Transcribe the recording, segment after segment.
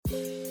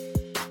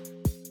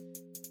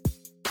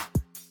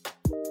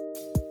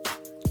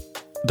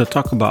The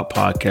Talk About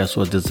podcast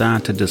was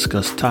designed to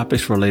discuss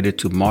topics related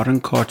to modern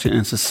culture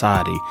and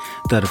society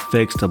that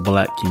affects the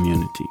Black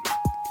community.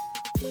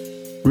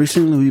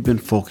 Recently, we've been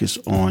focused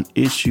on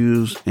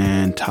issues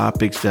and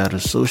topics that are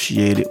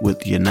associated with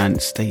the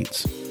United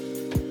States.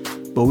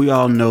 But we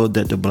all know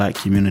that the Black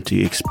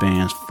community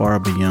expands far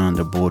beyond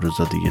the borders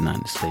of the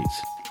United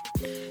States.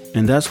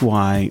 And that's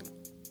why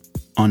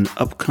on the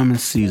upcoming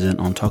season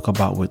on Talk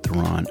About with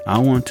Theron, I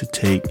want to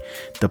take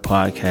the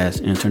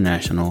podcast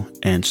international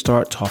and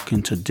start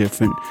talking to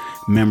different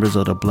members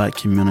of the Black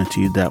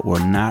community that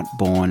were not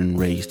born and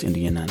raised in the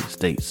United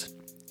States.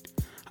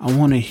 I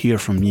want to hear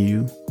from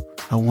you.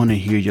 I want to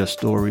hear your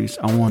stories.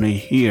 I want to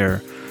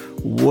hear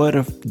what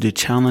are the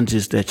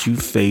challenges that you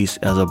face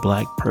as a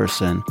Black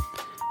person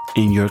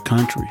in your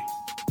country.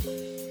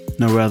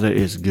 Now, whether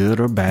it's good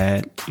or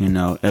bad,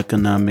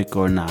 economic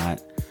or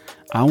not,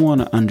 I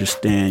want to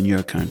understand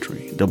your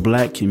country. The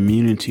Black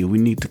community, we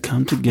need to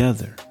come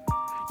together,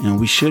 and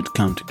we should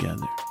come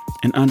together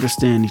and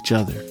understand each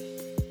other.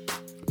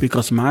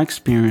 Because my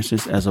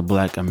experiences as a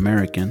Black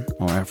American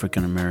or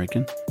African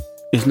American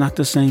is not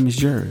the same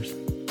as yours.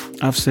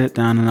 I've sat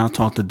down and I've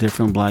talked to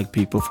different Black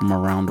people from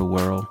around the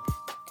world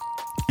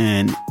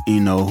and,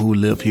 who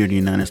live here in the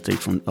United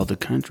States from other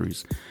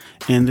countries.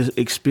 And the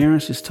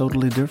experience is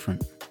totally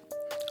different.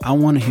 I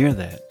want to hear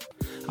that.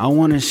 I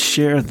want to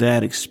share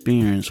that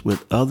experience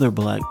with other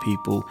Black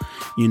people.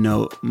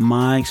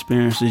 My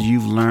experiences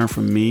you've learned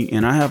from me,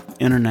 and I have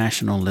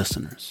international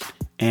listeners.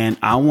 And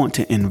I want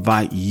to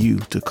invite you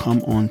to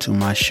come onto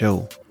my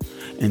show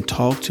and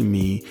talk to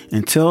me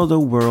and tell the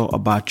world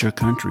about your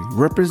country.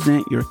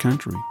 Represent your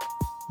country.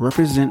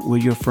 Represent where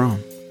you're from.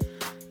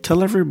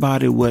 Tell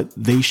everybody what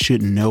they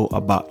should know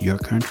about your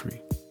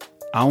country.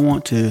 I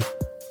want to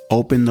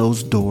open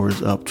those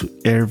doors up to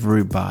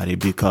everybody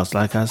because,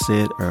 like I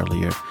said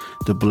earlier,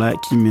 the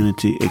Black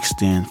community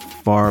extends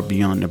far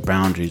beyond the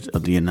boundaries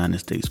of the United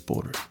States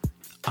border.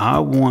 I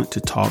want to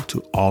talk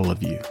to all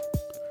of you.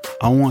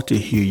 I want to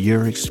hear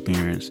your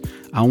experience.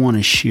 I want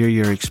to share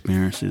your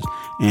experiences,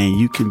 and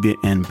you can be an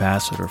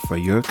ambassador for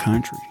your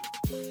country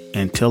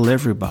and tell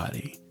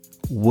everybody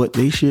what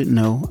they should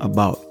know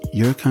about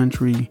your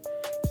country,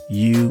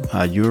 you,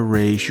 how you're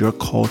raised, your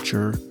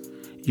culture,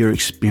 your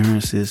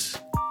experiences,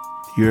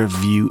 your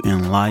view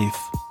in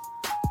life,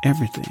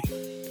 everything.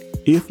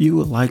 If you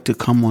would like to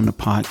come on the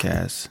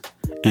podcast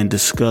and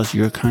discuss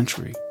your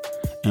country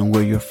and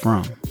where you're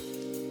from,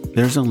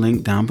 there's a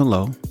link down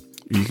below.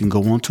 You can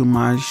go onto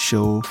my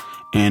show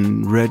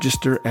and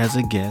register as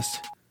a guest.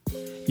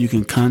 You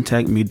can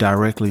contact me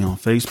directly on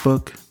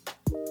Facebook.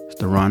 It's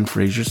Theron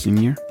Frazier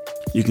Sr.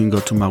 You can go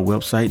to my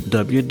website,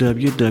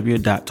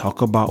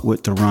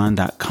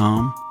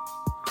 www.talkaboutwiththeron.com.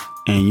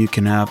 And you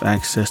can have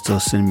access to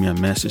send me a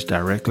message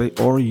directly,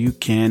 or you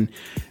can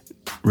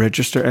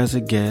register as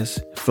a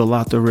guest, fill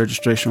out the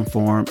registration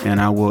form,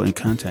 and I will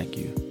contact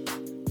you.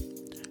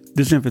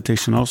 This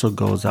invitation also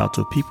goes out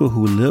to people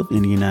who live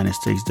in the United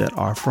States that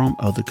are from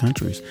other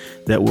countries,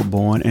 that were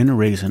born and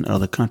raised in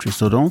other countries.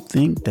 So don't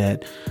think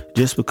that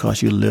just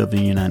because you live in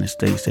the United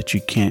States that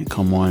you can't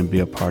come on and be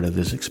a part of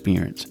this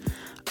experience.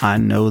 I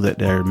know that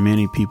there are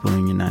many people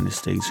in the United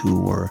States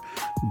who were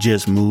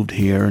just moved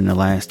here in the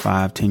last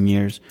 5-10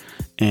 years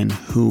and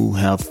who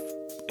have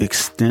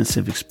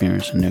extensive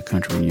experience in their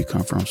country where you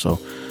come from. So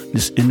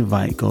this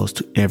invite goes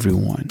to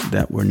everyone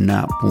that were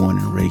not born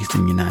and raised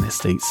in the United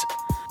States.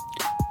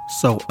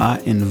 So I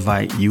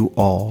invite you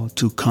all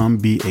to come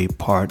be a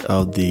part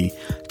of the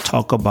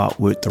Talk About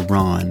with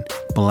Theron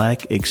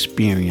Black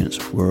Experience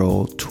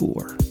World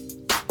Tour.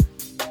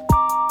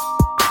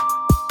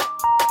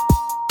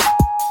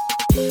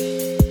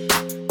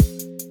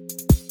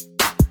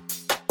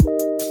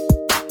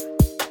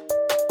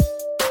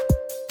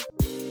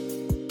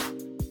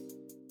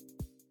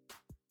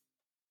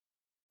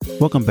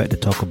 Welcome back to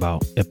Talk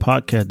About, a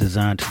podcast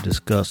designed to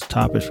discuss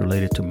topics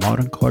related to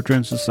modern culture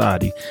and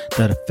society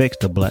that affects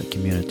the Black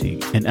community.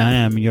 And I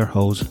am your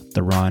host,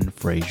 Theron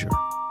Frazier.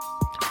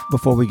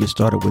 Before we get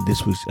started with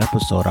this week's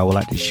episode, I would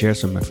like to share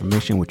some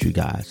information with you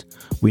guys.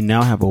 We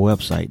now have a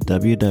website,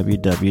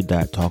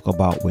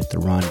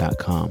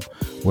 www.talkaboutwiththeron.com,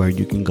 where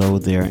you can go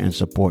there and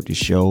support the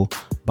show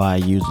by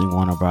using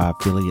one of our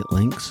affiliate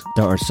links.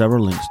 There are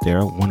several links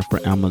there, one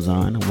for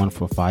Amazon, one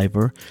for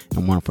Fiverr,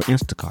 and one for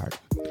Instacart.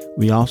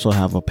 We also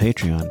have a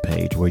Patreon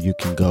page where you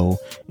can go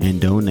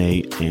and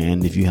donate.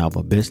 And if you have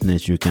a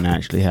business, you can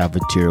actually have a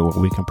tier where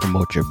we can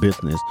promote your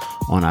business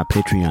on our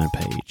Patreon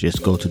page.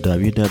 Just go to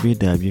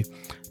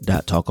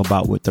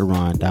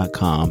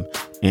www.talkaboutwiththeron.com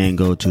and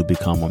go to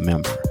become a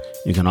member.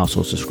 You can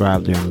also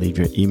subscribe there and leave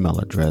your email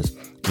address,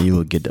 and you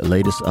will get the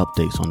latest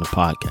updates on the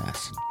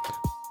podcast.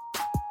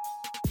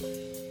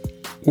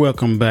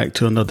 Welcome back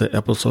to another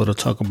episode of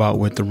Talk About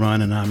with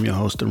Theron, and I'm your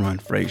host, Theron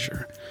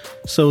Frazier.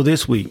 So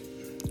this week,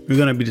 we're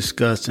going to be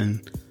discussing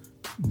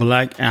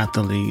Black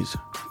athletes'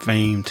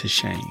 fame to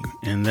shame.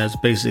 And that's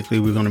basically,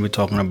 we're going to be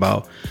talking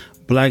about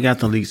Black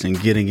athletes and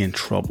getting in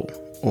trouble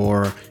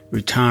or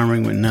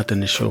retiring with nothing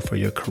to show for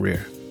your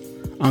career.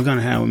 I'm going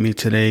to have with me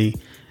today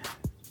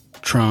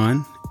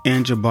Tron,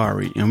 and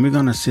Jabari, and we're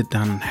going to sit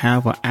down and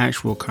have an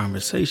actual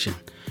conversation.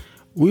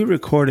 We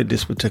recorded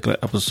this particular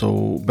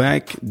episode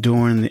back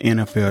during the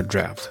NFL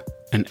draft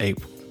in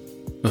April.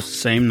 It was the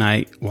same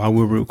night while we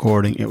were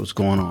recording, it was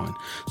going on.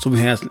 So we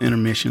had some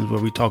intermissions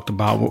where we talked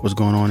about what was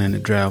going on in the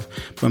draft,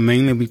 but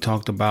mainly we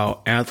talked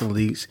about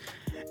athletes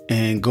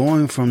and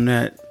going from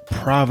that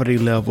poverty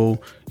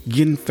level,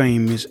 getting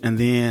famous, and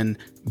then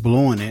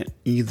blowing it,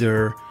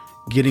 either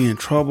getting in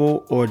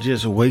trouble or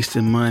just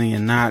wasting money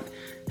and not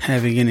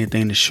having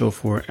anything to show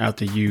for it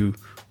after you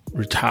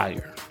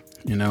retire,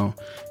 you know.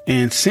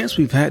 And since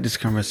we've had this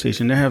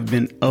conversation, there have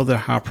been other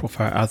high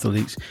profile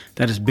athletes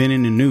that has been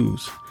in the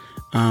news.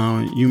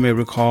 You may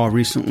recall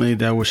recently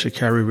that was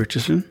Sha'Carri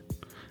Richardson,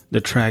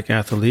 the track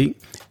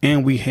athlete,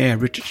 and we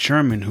had Richard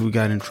Sherman, who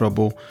got in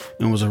trouble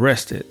and was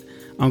arrested.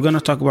 I'm going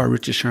to talk about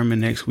Richard Sherman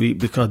next week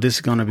because this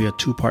is going to be a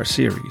 2-part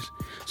series.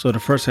 So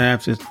the first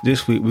half is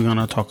this week, we're going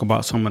to talk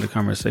about some of the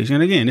conversation.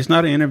 And again, it's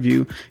not an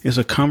interview. It's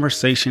a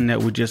conversation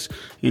that we just,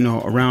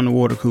 around the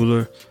water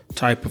cooler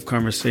type of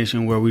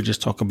conversation where we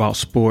just talk about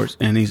sports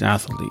and these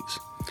athletes.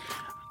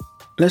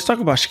 Let's talk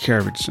about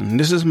Sha'Carri Richardson.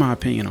 This is my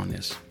opinion on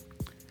this.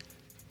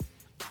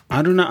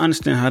 I do not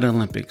understand how the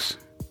Olympics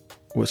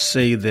would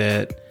say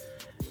that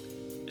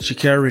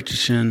Sha'Carri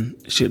Richardson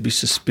should be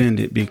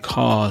suspended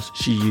because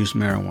she used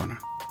marijuana.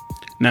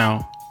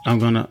 Now, I'm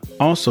going to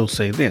also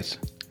say this.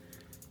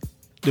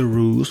 The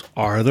rules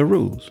are the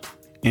rules.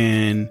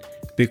 And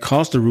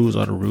because the rules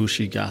are the rules,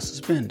 she got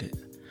suspended.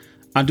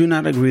 I do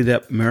not agree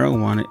that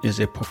marijuana is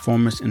a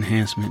performance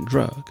enhancement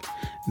drug.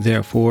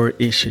 Therefore,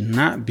 it should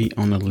not be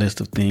on the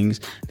list of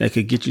things that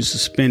could get you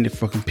suspended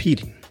for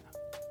competing.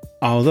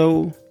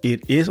 Although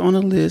it is on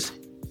the list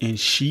and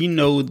she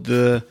knows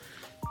the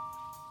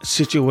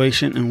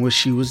situation in which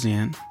she was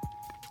in,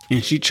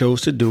 and she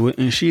chose to do it,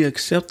 and she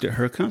accepted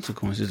her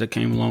consequences that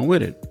came along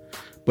with it.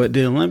 But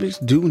the Olympics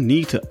do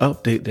need to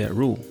update that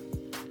rule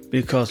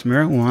because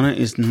marijuana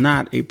is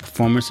not a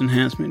performance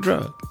enhancement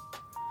drug.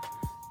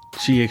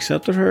 She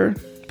accepted her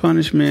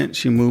punishment,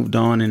 she moved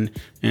on,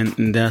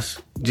 and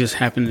that's just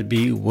happened to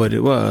be what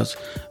it was.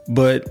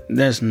 But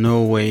there's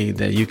no way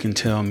that you can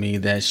tell me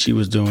that she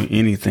was doing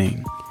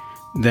anything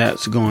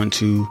that's going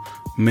to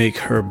make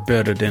her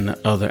better than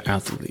the other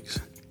athletes.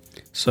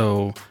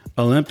 So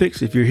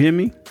Olympics, if you hear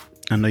me,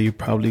 I know you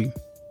probably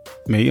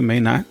may or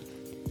may not,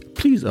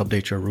 please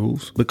update your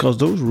rules because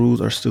those rules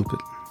are stupid.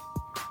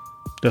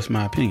 That's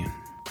my opinion.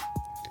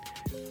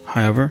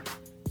 However,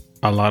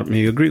 a lot of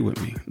me agree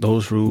with me.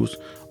 Those rules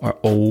are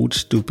old,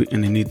 stupid,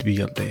 and they need to be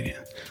updated.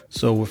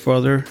 So with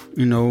further,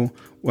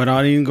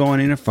 without even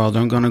going any further,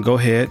 I'm going to go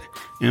ahead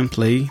and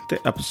play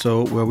the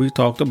episode where we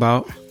talked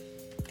about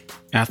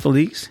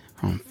athletes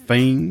from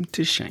fame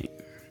to shame.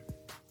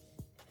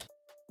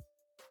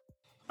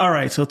 All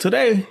right, so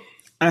today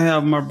I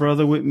have my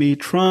brother with me,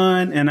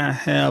 Tron, and I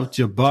have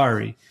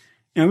Jabari.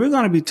 And we're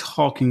going to be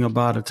talking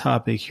about a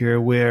topic here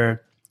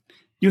where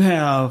you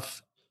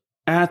have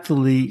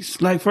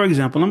athletes, like, for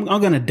example, I'm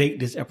going to date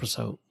this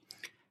episode.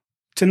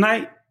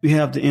 Tonight, we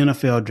have the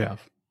NFL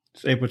draft.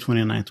 It's April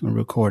 29th when we're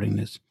recording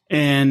this.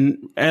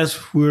 And as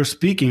we're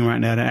speaking right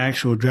now, the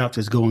actual draft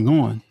is going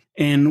on.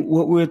 And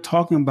what we're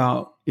talking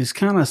about is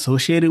kind of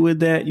associated with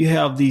that. You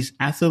have these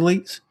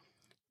athletes,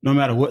 no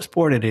matter what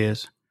sport it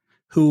is,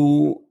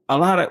 who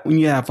when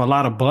you have a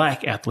lot of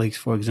black athletes,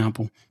 for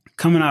example,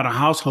 coming out of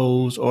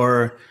households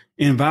or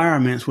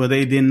environments where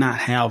they did not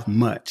have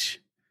much.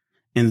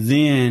 And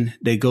then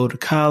they go to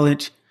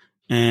college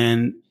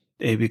and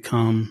they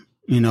become,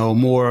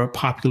 more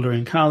popular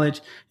in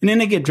college. And then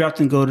they get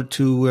drafted and go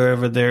to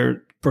wherever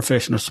their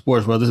professional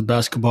sports, whether it's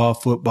basketball,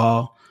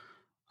 football,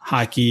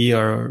 hockey,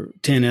 or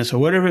tennis, or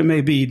whatever it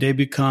may be, they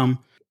become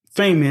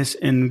famous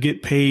and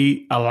get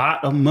paid a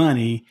lot of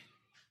money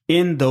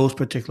in those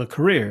particular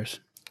careers.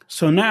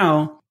 So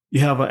now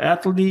you have an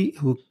athlete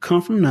who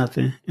come from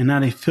nothing and now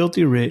they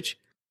filthy rich.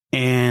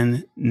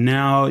 And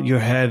now you're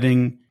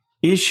having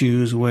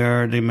issues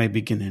where they may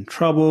be getting in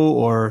trouble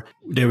or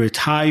they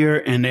retire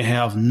and they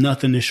have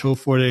nothing to show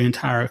for their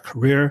entire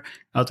career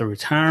after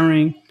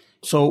retiring.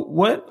 So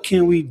what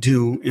can we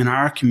do in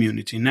our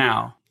community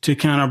now to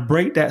kind of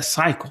break that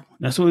cycle?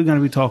 That's what we're going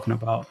to be talking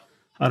about.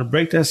 How to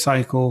break that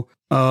cycle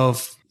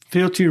of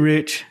filthy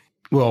rich,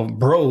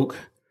 broke,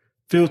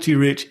 filthy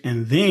rich,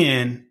 and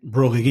then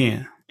broke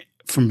again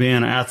from being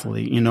an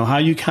athlete. How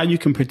you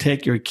can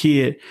protect your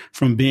kid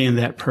from being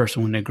that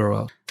person when they grow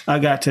up.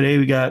 Today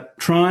we got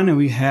Tron and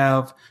we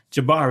have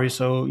Jabari.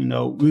 So,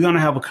 we're going to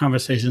have a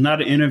conversation,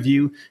 not an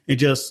interview. It's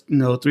just,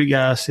 3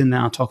 guys sitting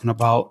down talking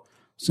about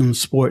some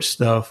sports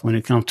stuff when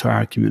it comes to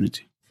our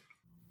community.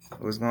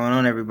 What's going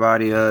on,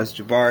 everybody? It's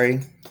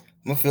Jabari.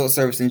 I'm a field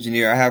service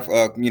engineer. I have,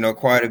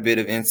 quite a bit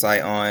of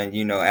insight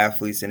on,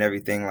 athletes and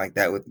everything like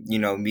that with,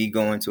 me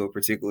going to a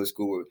particular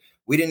school.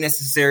 We didn't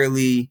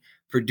necessarily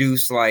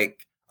produce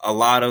like a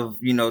lot of,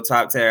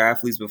 top tier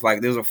athletes, but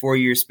like there was a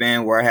 4-year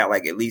span where I had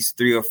like at least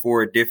 3 or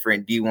 4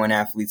 different D1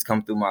 athletes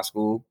come through my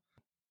school.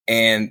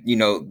 And,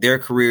 their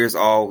careers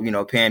all,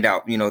 panned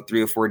out,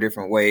 3 or 4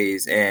 different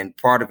ways. And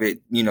part of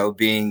it,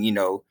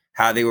 being,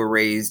 how they were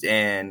raised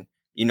and,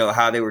 you know,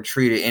 how they were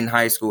treated in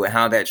high school and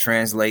how that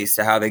translates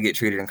to how they get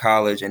treated in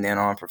college and then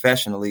on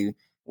professionally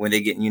when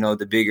they get, you know,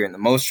 the bigger and the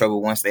most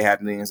trouble once they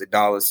have millions of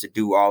dollars to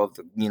do all of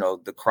the, you know,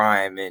 the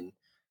crime and,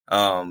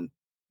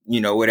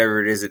 you know,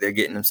 whatever it is that they're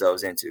getting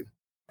themselves into.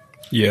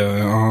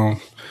 Yeah,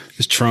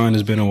 this Tron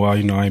has been a while.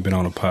 You know, I ain't been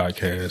on a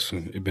podcast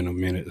and it's been a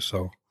minute.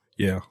 So,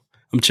 yeah,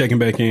 I'm checking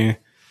back in.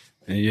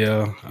 And,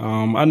 yeah,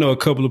 I know a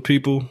couple of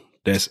people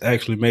that's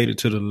actually made it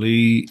to the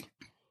league,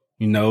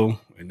 you know,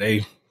 and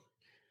they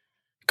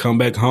come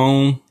back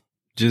home.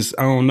 Just,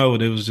 I don't know,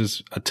 they was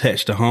just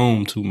attached to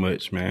home too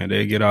much, man.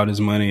 They get all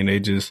this money and they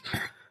just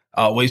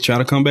always try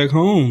to come back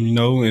home, you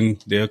know,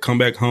 and they'll come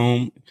back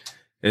home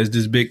as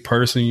this big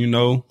person, you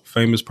know,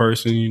 famous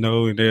person, you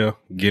know, and they'll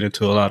get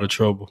into a lot of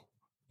trouble,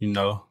 you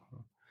know.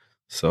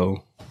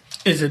 So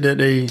is it that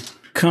they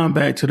come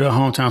back to their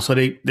hometown, so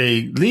they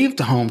leave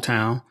the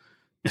hometown,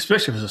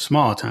 especially if it's a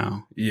small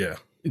town, yeah,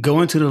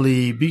 go into the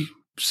league, be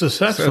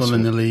successful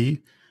in the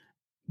league,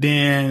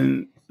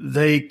 then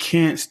they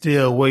can't stay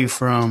away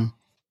from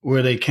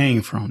where they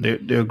came from, they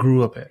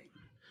grew up at.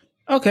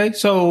 Okay,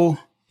 so,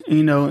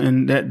 you know,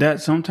 and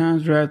that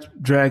sometimes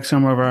drags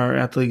some of our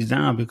athletes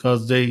down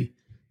because they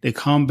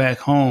come back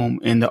home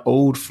and the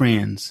old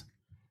friends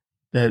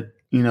that,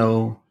 you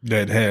know,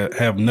 that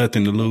have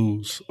nothing to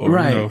lose, or,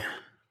 right, you know,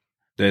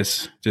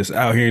 that's just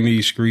out here in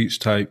these streets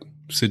type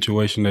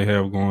situation they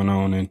have going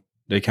on, and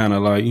they kind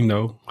of like, you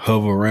know,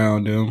 hover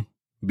around them,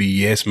 be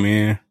yes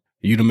man.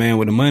 You the man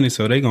with the money,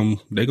 so they gonna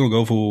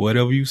go for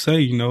whatever you say,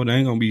 you know. They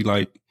ain't gonna be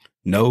like,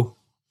 no,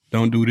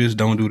 don't do this,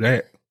 don't do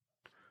that.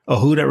 Oh,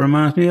 who that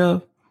reminds me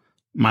of?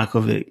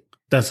 Michael Vick.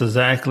 That's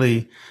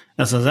exactly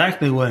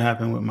what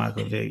happened with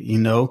Michael Vick. You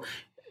know,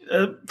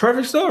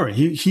 perfect story.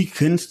 He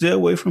couldn't stay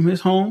away from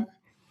his home.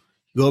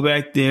 Go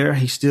back there.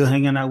 He's still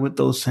hanging out with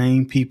those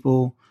same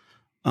people.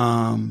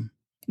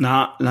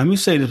 Now, let me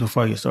say this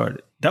before I get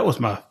started.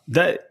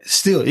 That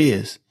still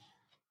is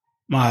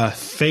my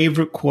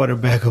favorite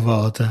quarterback of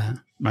all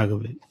time, Michael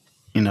Vick.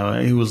 You know,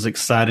 he was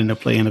exciting to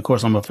play, and of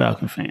course, I'm a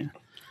Falcon fan.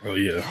 Oh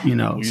yeah, you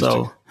know.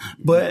 So,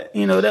 but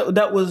you know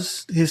that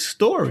was his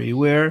story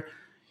where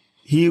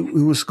he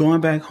was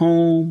going back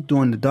home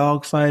doing the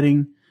dog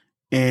fighting,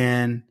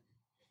 and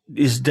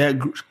it's that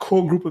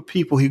core group of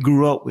people he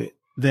grew up with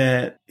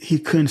that he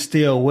couldn't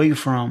stay away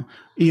from,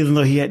 even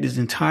though he had this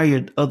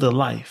entire other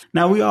life.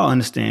 Now we all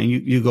understand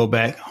you go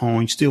back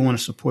home, you still want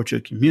to support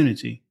your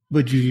community,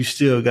 but you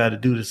still got to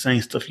do the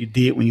same stuff you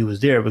did when you was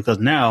there, because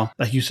now,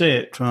 like you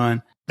said,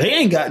 Tron, they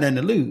ain't got nothing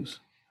to lose,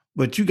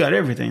 but you got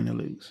everything to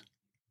lose.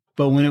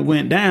 But when it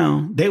went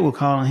down, they were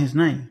calling his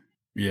name.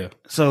 Yeah.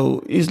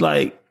 So it's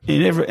like,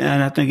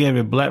 and I think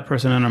every black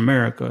person in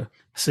America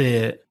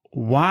said,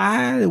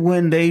 why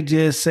wouldn't they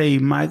just say,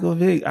 Michael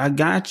Vick, I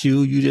got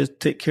you. You just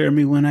take care of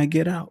me when I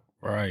get out.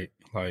 Right.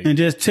 Like, and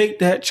just take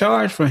that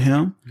charge for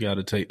him. You got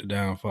to take the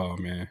downfall,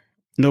 man.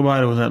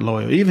 Nobody was that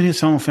loyal, even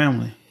his own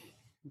family.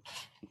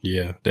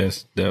 Yeah,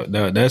 that's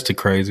the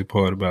crazy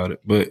part about it.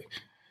 But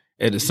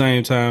at the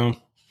same time,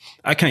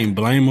 I can't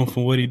blame him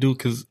for what he do,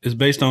 because it's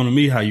based on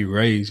me how you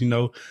raised. You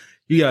know,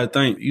 you got to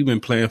think, you've been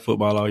playing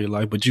football all your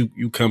life, but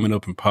you coming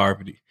up in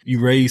poverty. You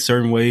raised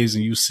certain ways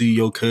and you see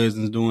your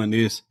cousins doing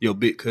this, your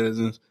big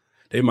cousins.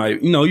 They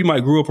might, you know, you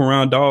might grew up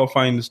around dog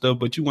fighting and stuff,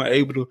 but you weren't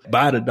able to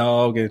buy the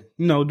dog and,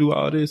 you know, do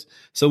all this.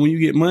 So when you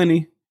get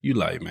money, you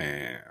like,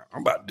 man,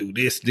 I'm about to do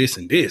this, this,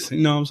 and this.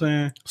 You know what I'm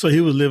saying? So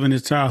he was living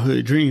his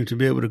childhood dream to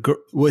be able to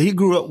he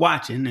grew up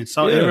watching and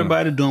saw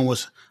everybody doing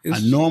was a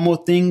normal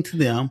thing to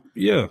them.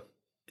 Yeah.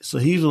 So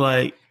he's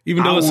like,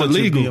 even though it's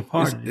illegal,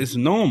 it's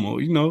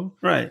normal, you know?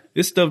 Right.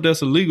 It's stuff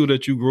that's illegal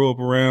that you grow up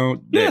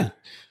around. That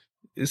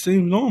it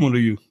seems normal to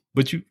you.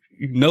 But you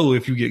know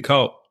if you get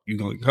caught, you're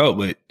going to get caught.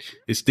 But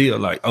it's still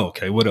like, oh,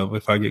 okay, whatever.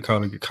 If I get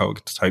caught, I get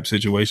caught type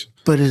situation.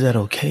 But is that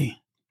okay?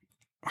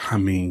 I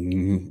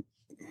mean,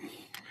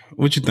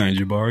 what you think,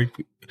 Jabari?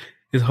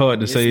 It's hard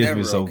to say if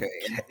it's okay.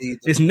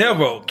 It's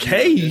never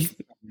okay.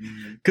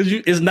 Because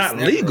it's not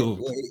legal.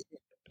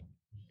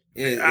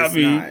 It's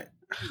not.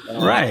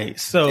 Right.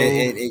 So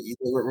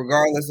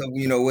regardless of,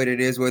 you know, what it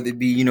is, whether it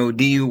be, you know,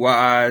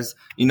 DUIs,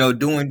 you know,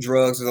 doing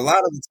drugs, there's a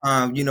lot of the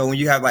time, you know, when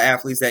you have like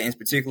athletes that in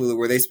particular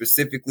where they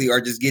specifically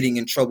are just getting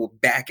in trouble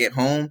back at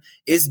home,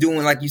 it's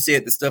doing, like you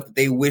said, the stuff that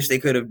they wish they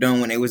could have done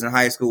when they was in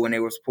high school, when they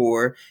was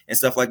poor and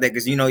stuff like that.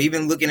 Because, you know,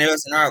 even looking at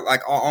us in our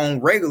own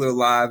regular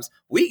lives,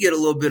 we get a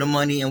little bit of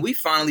money and we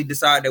finally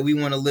decide that we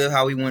want to live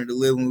how we wanted to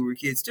live when we were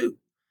kids too.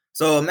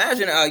 So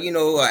imagine, you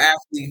know, an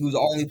athlete who's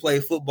only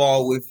played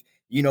football with,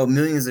 you know,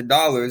 millions of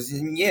dollars.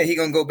 And yeah, he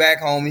gonna go back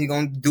home and he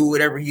gonna do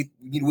whatever he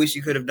wish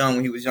he could have done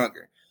when he was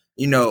younger.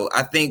 You know,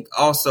 I think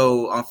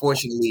also,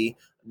 unfortunately,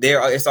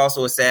 it's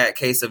also a sad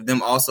case of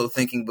them also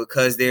thinking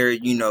because they're,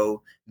 you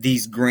know,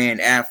 these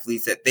grand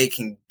athletes that they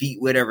can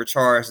beat whatever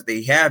charge that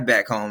they have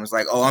back home. It's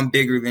like, oh, I'm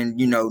bigger than,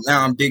 you know,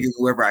 now I'm bigger than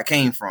whoever I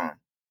came from.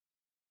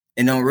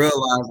 And don't realize,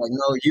 like,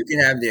 no, you can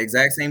have the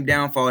exact same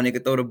downfall and they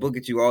can throw the book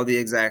at you all the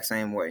exact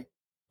same way.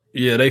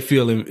 Yeah, they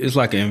feel it's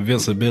like an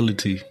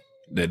invincibility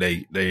that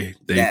they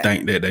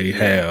think that they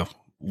have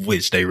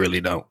which they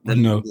really don't.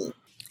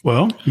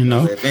 Well,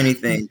 if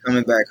anything,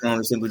 coming back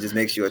home simply just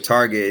makes you a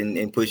target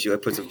and puts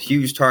a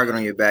huge target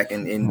on your back,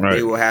 and right.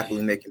 They will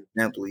happily make an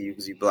example of you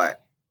because you're black.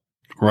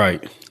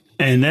 Right.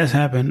 And that's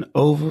happened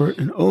over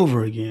and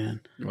over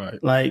again.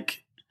 Right.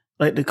 Like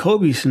the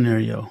Kobe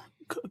scenario.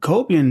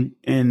 Kobe and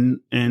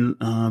Ben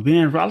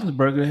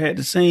Roethlisberger had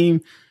the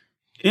same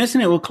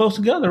incident. Was close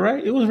together,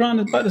 right? It was around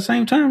about the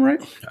same time, right?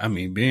 I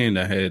mean, Ben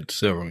had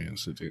several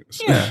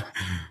incidents. Yeah.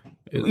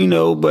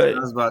 But I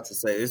was about to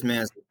say this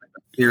man's like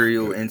a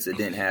serial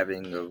incident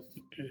having of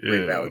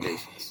rape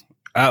allegations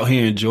out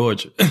here in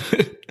Georgia.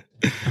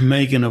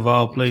 Macon of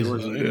all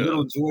places.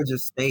 Little Georgia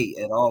State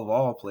of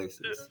all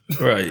places.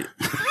 Right.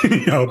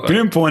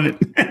 Pinpointed.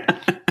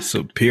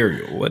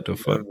 Superior. What the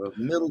fuck?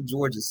 Middle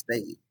Georgia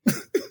State.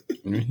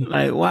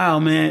 Like, wow,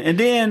 man.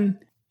 And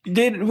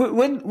then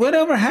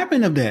whatever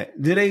happened of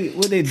that? Did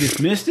they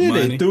dismissed it?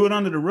 Money. They threw it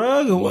under the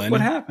rug, or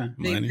what happened?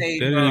 Money. They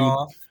paid her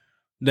off.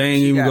 They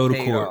ain't even go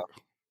to court. Off.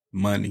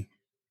 Money,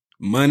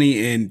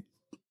 and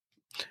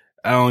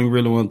I don't even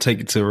really want to take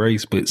it to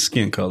race, but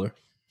skin color.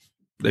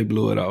 They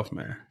blew it off,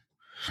 man.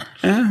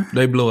 Yeah.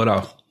 They blew it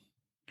off.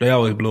 They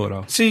always blow it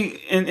off.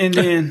 See, and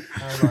then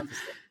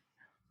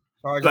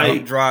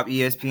Chargers drop,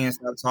 ESPN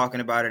stopped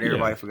talking about it.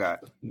 Everybody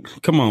forgot.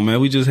 Come on, man.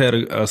 We just had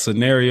a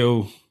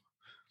scenario,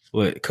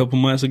 a couple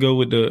months ago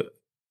with the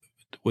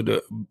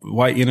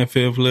white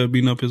NFL player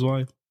beating up his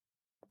wife.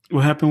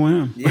 What happened with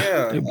him?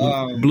 Yeah, they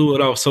blew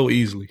it off so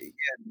easily.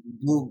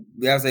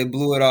 They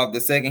blew it off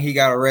the second he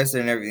got arrested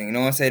and everything.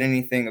 No one said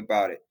anything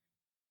about it.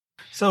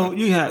 So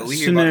you have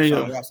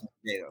scenario.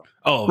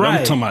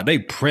 I'm talking about they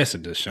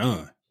pressing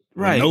Deshaun.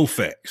 Right. No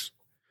facts.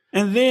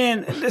 And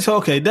then it's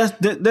okay.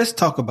 Let's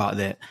talk about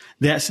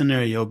that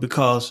scenario,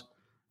 because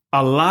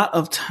a lot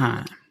of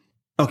time.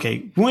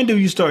 Okay, when do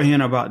you start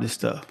hearing about this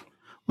stuff?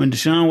 When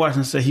Deshaun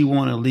Watson said he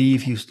wanted to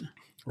leave Houston,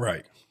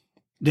 right?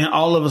 Then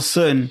all of a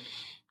sudden,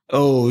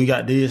 you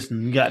got this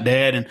and you got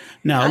that, and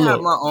now I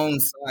have my own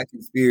side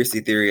conspiracy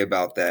theory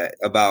about that,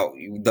 about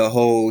the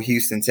whole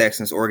Houston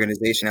Texans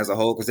organization as a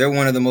whole, because they're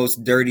one of the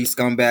most dirty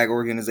scumbag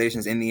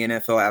organizations in the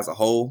NFL as a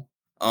whole.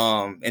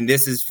 And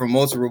this is from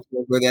multiple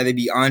reports, whether they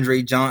be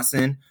Andre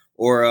Johnson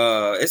or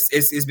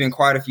it's been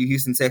quite a few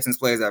Houston Texans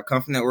players that have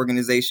come from that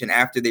organization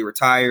after they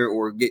retire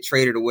or get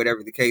traded or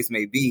whatever the case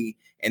may be,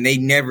 and they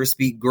never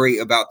speak great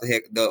about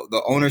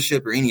the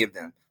ownership or any of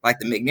them. Like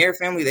the McNair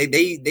family,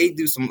 they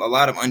do a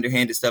lot of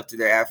underhanded stuff to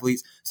their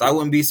athletes. So I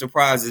wouldn't be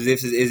surprised if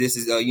this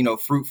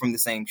is fruit from the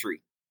same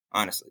tree,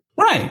 honestly.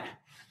 Right.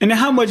 And then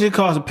how much it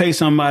costs to pay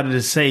somebody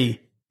to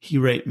say he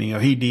raped me or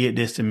he did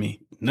this to me?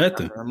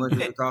 Nothing. How much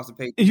does it cost to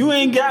pay? You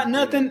ain't got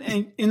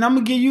nothing, and I'm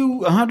gonna give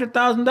you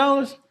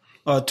 $100,000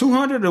 or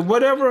 $200,000 or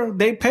whatever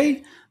they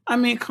pay. I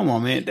mean, come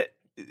on, man.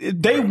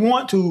 They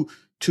want to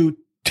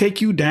take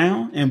you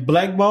down and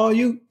blackball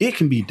you. It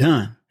can be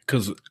done.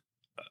 Because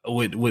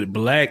with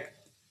black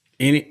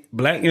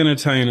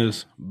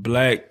entertainers,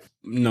 black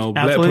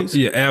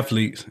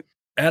athletes,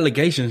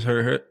 allegations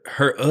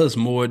hurt us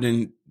more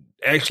than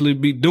actually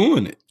be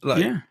doing it.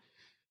 Like, yeah.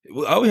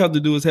 All we have to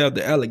do is have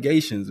the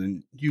allegations,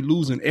 and you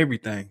losing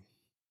everything.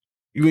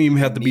 You don't even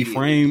have to be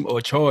framed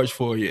or charged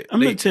for it. I'm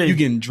gonna tell you,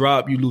 getting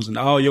dropped. You losing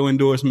all your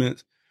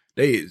endorsements.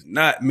 They is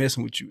not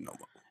messing with you no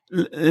more.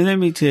 Let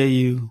me tell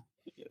you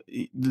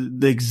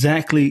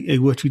exactly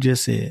what you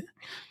just said.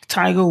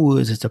 Tiger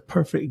Woods is the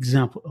perfect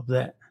example of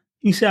that.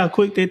 You see how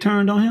quick they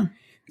turned on him?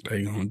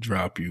 They gonna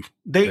drop you.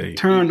 They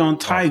turned on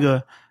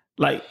Tiger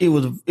like it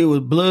was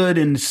blood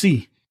in the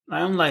sea.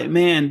 I'm like,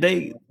 man,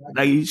 they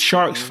like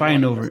sharks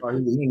fighting over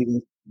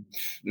it.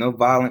 No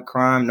violent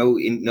crime,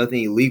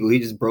 nothing illegal. He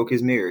just broke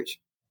his marriage.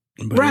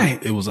 But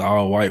right. It was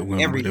all white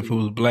women. Everything. If it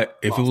was black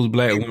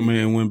women,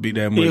 it wouldn't be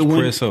that much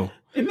press. So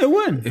it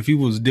wouldn't. If he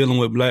was dealing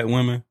with black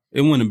women,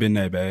 it wouldn't have been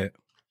that bad.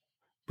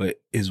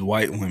 But it's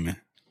white women.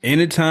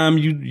 Anytime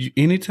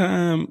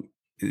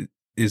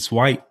it's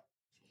white,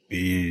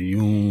 you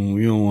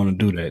don't want to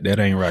do that. That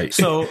ain't right.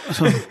 So it's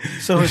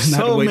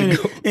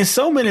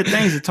so many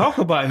things to talk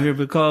about here,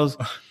 because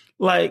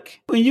like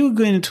when you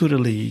get into the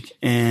league,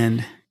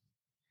 and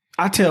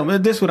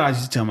this is what I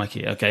used to tell my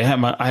kid. Okay,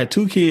 I had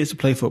two kids to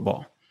play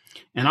football,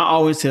 and I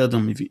always tell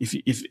them if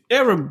you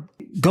ever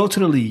go to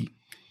the league,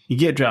 you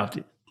get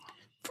drafted.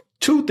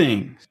 Two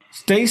things: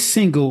 stay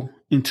single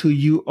until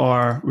you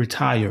are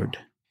retired.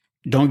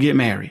 Don't get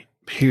married.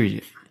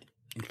 Period.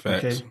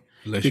 Facts. Okay?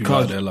 Unless you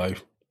got that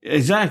life.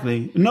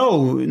 Exactly.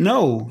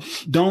 No.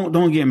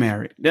 Don't get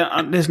married.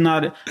 That's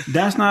not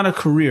a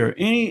career.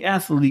 Any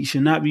athlete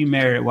should not be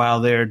married while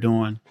they're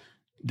doing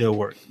their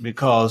work,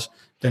 because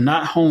they're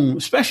not home,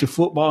 especially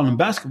football and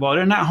basketball.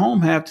 They're not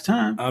home half the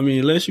time. I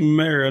mean, unless you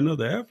marry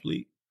another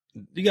athlete,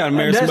 you got to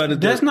marry somebody.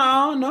 That's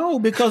not no,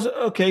 because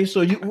okay,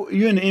 so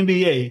you're in the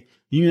NBA.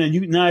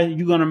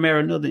 You're gonna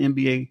marry another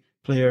NBA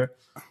player.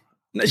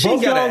 She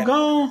ain't got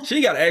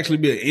to actually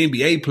be an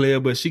NBA player,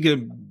 but she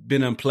could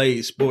been and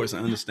played sports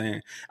and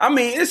understand. I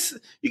mean,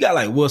 you got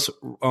like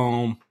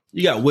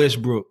you got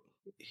Westbrook.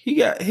 He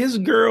got his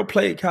girl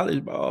played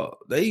college ball.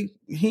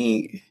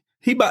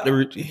 he about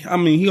to. He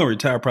gonna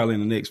retire probably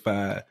in the next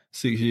 5-6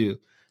 years.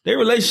 Their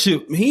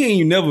relationship, he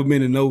ain't never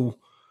been in no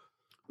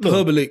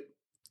public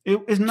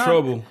it's not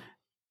trouble.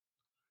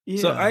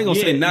 Yeah, so I ain't gonna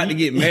say not to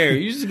get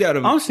married. You just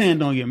gotta. I'm saying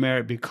don't get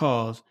married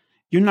because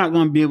you're not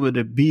gonna be able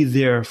to be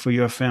there for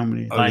your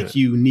family like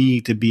you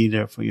need to be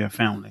there for your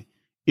family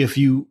if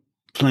you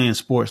playing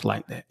sports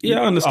like that.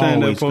 Yeah, I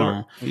understand that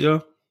part. Yeah.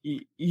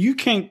 You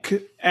can't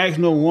ask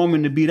no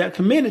woman to be that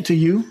committed to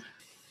you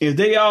if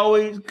they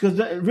always, because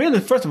really,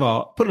 first of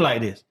all, put it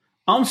like this.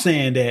 I'm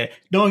saying that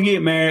don't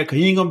get married because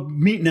you ain't going to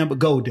meet nothing but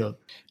gold diggers.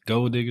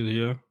 Gold diggers,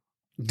 yeah.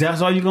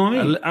 That's all you're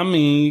going to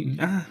meet.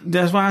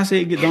 That's why I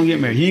say don't get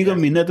married. You ain't going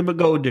to meet nothing but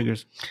gold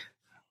diggers.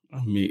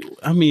 I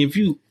mean, if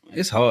you,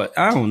 it's hard.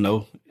 I don't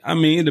know.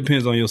 It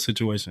depends on your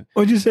situation.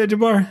 What you said,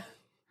 Jabari?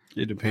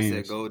 It depends.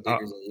 I said gold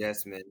diggers and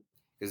yes men.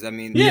 Because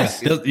yes,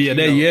 that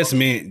yes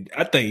man.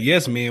 I think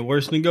yes men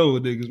worse than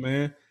gold diggers,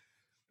 man.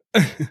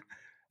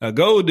 A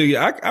gold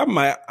digger,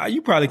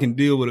 you probably can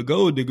deal with a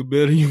gold digger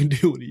better than you can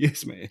deal with a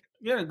yes man.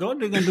 Yeah, gold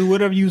digger can do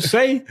whatever you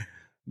say,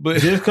 but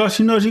just because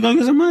she knows she's gonna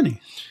get some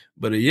money.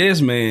 But a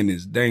yes man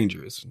is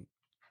dangerous.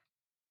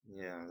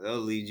 Yeah, they'll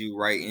lead you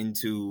right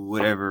into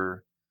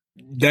whatever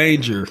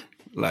danger.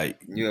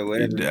 Like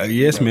whatever. A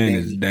yes man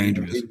is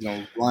dangerous. He's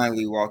gonna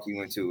blindly walk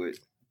you into it.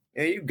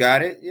 Yeah, you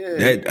got it.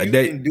 Yeah, you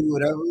can do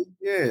whatever.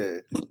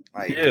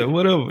 Yeah,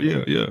 whatever.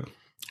 Yeah.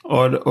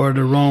 Or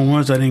the wrong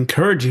ones that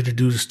encourage you to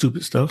do the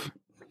stupid stuff.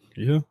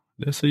 Yeah,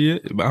 that's a yeah.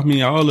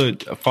 All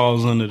it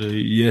falls under the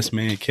yes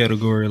man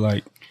category.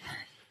 Like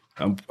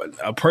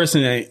a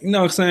person ain't, you know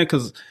what I'm saying?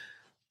 Because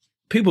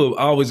people are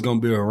always gonna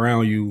be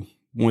around you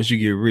once you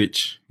get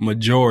rich.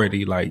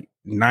 Majority, like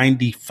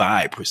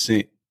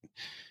 95%,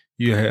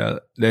 you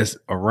have that's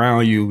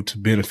around you to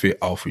benefit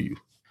off of you.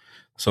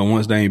 So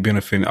once they ain't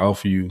benefiting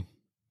off of you,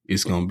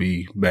 it's gonna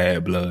be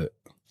bad blood.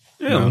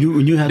 Yeah,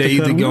 you have they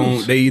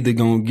either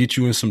gonna get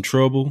you in some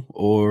trouble,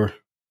 or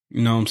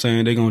you know what I'm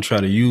saying, they're gonna try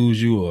to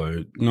use you, or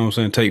you know what I'm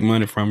saying, take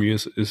money from you.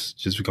 It's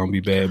just gonna be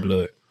bad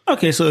blood.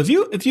 Okay, so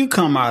if you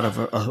come out of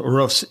a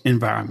rough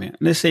environment,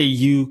 let's say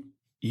you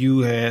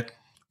had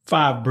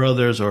 5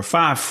 brothers or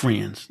 5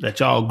 friends that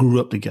y'all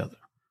grew up together,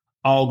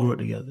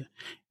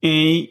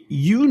 and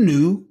you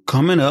knew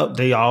coming up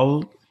they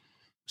all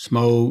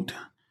smoked,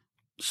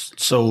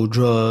 sold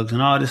drugs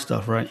and all this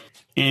stuff, right?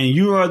 And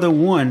you are the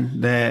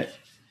one that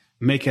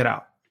make it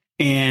out.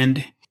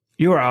 And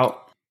you're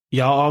out.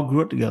 Y'all all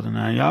grew up together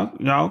now.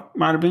 Y'all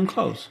might have been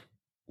close.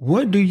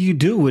 What do you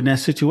do in that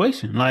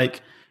situation?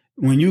 Like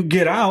when you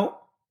get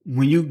out,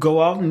 when you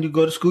go out and you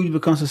go to school, you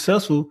become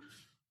successful,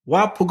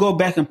 why go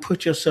back and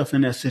put yourself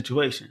in that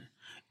situation?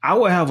 I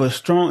would have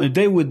if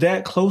they were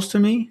that close to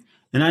me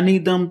and I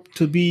need them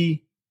to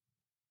be,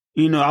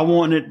 I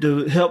wanted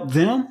to help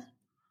them,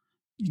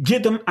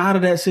 get them out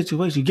of that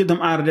situation, get them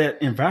out of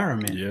that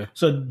environment. Yeah.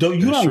 So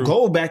you don't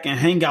go back and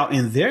hang out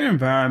in their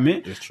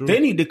environment. That's true. They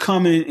need to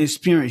come and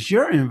experience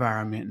your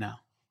environment now.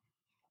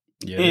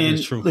 Yeah, and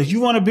that's true. If you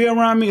want to be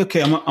around me,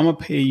 okay, I'm gonna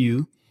pay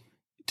you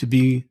to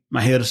be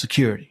my head of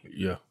security.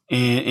 Yeah.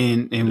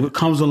 And what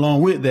comes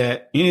along with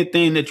that,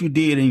 anything that you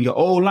did in your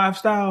old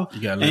lifestyle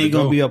ain't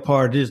gonna be a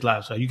part of this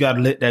lifestyle. You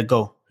gotta let that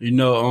go.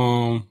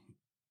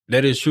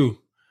 That is true.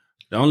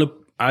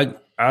 I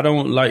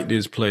don't like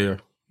this player,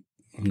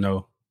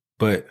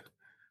 but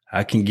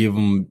I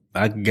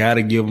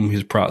gotta give him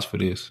his props for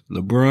this.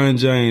 LeBron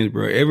James,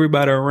 bro.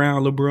 Everybody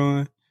around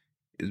LeBron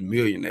is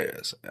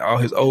millionaires. All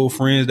his old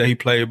friends that he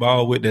played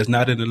ball with that's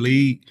not in the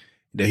league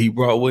that he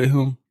brought with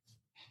him,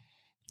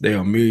 they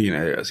are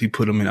millionaires. He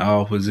put them in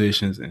all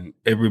positions and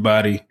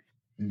everybody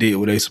did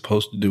what they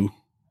supposed to do.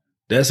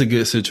 That's a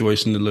good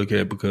situation to look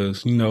at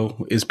because,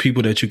 it's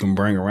people that you can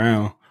bring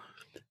around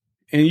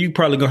and you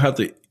probably gonna have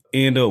to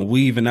end up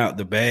weaving out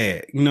the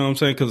bag. You know what I'm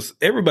saying? Because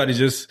everybody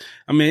it's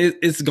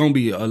going to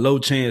be a low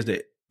chance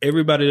that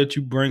everybody that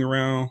you bring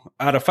around,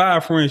 out of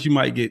 5 friends, you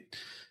might get,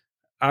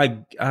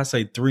 I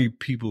say 3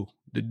 people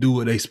to do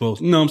what they supposed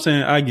to. You know what I'm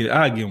saying?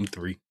 I give them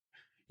 3.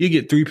 You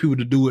get 3 people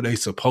to do what they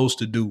supposed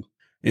to do.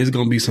 It's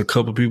going to be some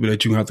couple people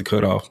that you have to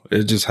cut off.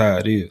 It's just how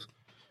it is.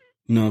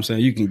 You know what I'm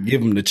saying? You can give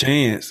them the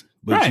chance,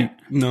 but right.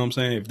 You know what I'm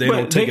saying? If they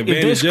don't take advantage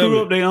of it. If they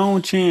screw up their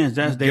own chance,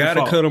 that's their fault.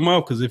 You got to cut them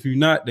off because if you're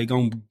not, they're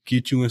going to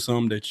get you in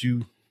something that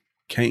you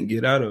can't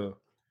get out of.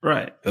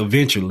 Right.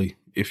 Eventually,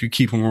 if you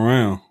keep them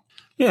around.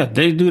 Yeah,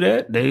 they do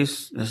that.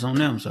 That's on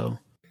them. So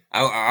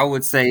I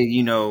would say,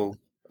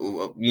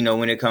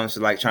 when it comes to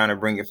like trying to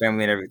bring your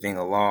family and everything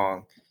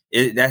along,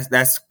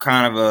 that's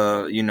kind of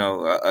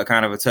a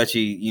kind of a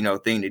touchy,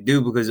 thing to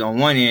do because on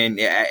one end,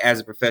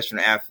 as a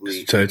professional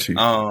athlete, it's touchy.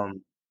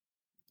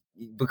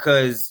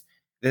 Because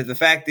the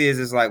fact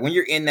is like when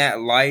you're in that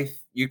life,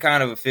 you're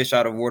kind of a fish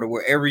out of water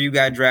wherever you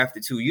got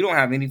drafted to. You don't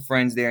have any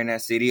friends there in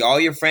that city. All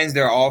your friends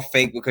there are all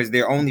fake because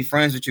they're only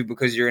friends with you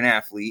because you're an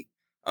athlete.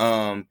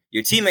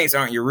 Your teammates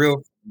aren't your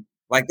real,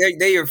 like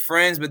they're your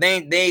friends, but they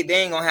ain't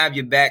gonna have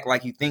your back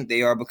like you think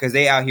they are because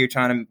they out here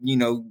trying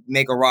to,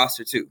 make a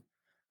roster too.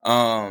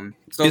 So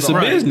it's a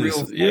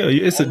business. Yeah,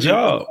 it's a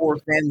job. The core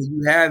family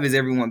you have is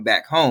everyone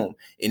back home.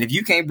 And if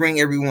you can't bring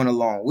everyone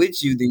along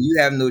with you, then you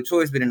have no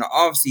choice but in the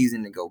off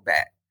season to go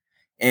back.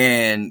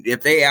 And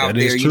if they out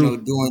there,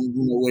 doing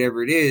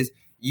whatever it is,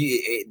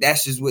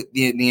 that's just what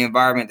the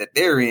environment that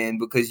they're in,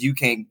 because you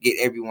can't get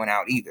everyone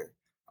out either.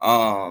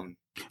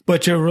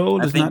 But your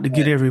role is not to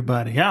get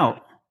everybody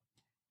out.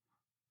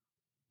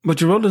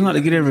 Because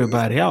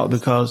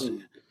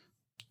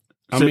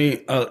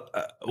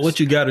what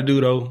you got to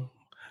do though,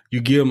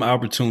 you give them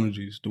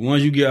opportunities. The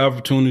ones you get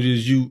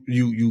opportunities,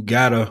 you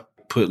gotta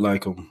put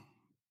like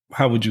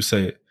how would you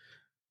say it?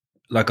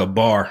 Like a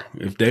bar.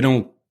 If they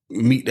don't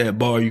meet that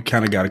bar, you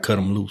kind of got to cut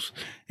them loose.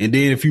 And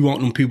then if you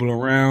want them people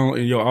around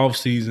in your off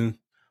season,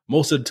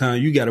 most of the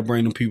time you got to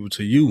bring them people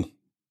to you.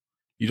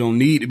 You don't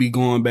need to be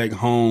going back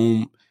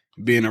home,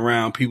 being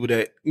around people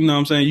that, you know what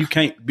I'm saying? You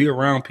can't be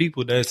around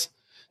people that's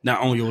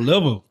not on your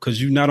level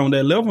because you're not on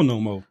that level no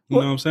more. You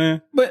know what I'm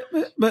saying? But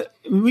we're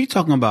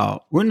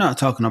not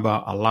talking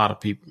about a lot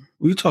of people.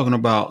 We're talking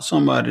about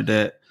somebody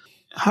that,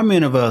 how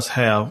many of us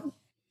have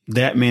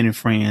that many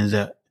friends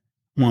that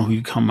when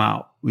we come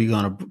out, we're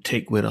going to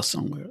take with us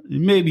somewhere?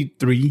 Maybe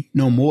 3,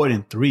 no more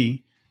than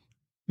 3,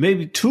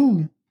 maybe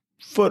 2.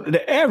 For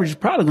the average,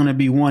 probably going to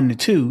be 1 to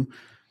 2.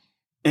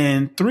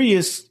 And 3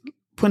 is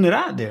putting it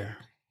out there.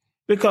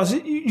 Because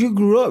you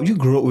grew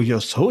up with your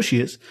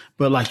associates,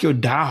 but like your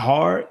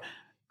diehard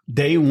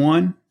day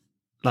one,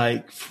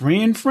 like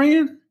friend,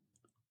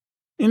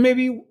 and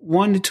maybe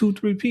 1 to 2,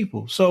 3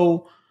 people.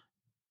 So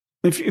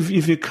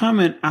if you're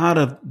coming out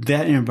of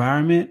that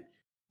environment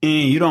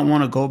and you don't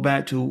want to go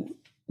back to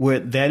where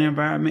that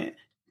environment,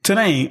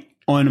 today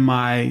on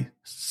my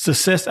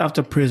Success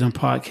After Prison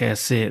podcast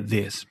said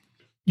this: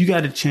 you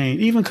got to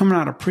change. Even coming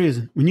out of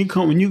prison, when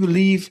you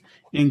leave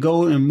and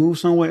go and move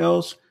somewhere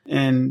else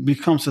and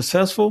become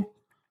successful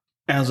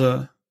as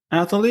a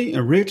athlete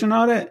and rich and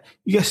all that,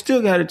 you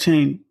still got to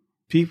change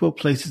people,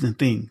 places, and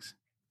things.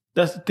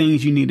 That's the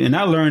things you need. And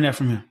I learned that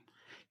from him.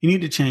 You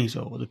need to change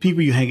those. The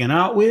people you're hanging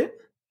out with,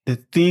 the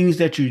things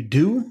that you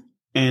do,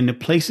 and the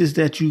places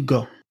that you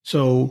go.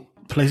 So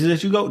places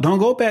that you go, don't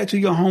go back to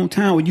your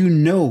hometown where you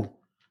know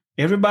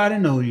everybody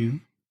know you.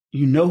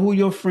 You know who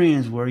your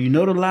friends were. You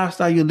know the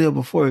lifestyle you lived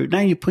before.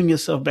 Now you're putting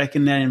yourself back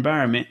in that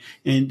environment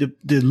and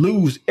to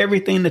lose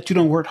everything that you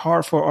don't work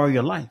hard for all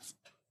your life.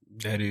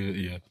 That is,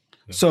 yeah.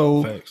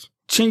 So facts.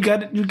 You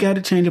got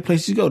to change the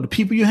places you go. The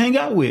people you hang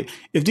out with.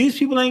 If these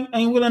people ain't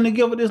willing to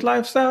give up this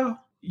lifestyle,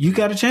 you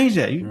got to change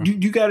that.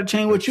 You got to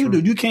change what you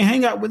do. You can't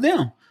hang out with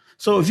them.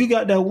 So if you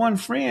got that one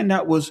friend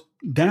that was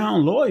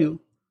down loyal,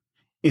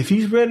 if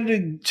he's ready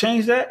to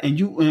change that and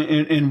you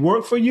and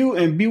work for you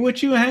and be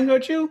with you and hang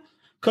out with you,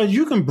 because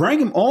you can bring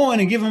him on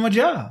and give him a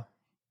job.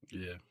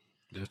 Yeah,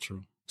 that's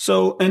true.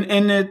 So,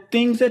 and the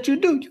things that you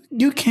do,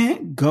 you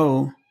can't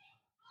go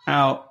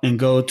out and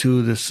go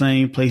to the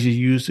same places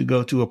you used to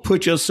go to or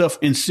put yourself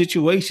in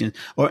situations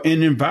or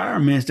in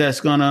environments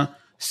that's going to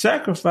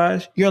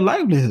sacrifice your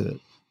livelihood.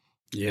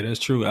 Yeah, that's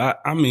true.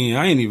 I mean,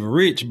 I ain't even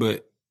rich,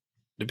 but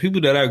the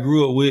people that I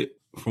grew up with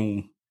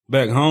from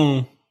back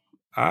home,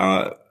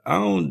 I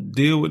don't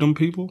deal with them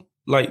people.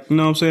 Like, you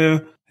know what I'm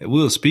saying?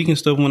 We'll speak and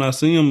stuff when I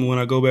see them, when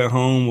I go back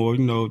home, or,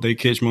 you know, they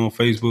catch me on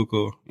Facebook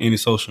or any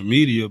social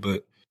media,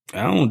 but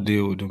I don't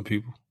deal with them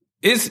people.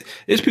 It's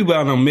people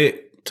I done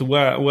met to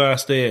where I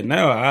stay at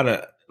now.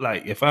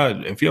 Like,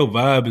 if your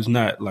vibe is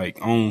not like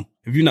on,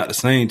 if you're not the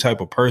same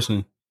type of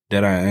person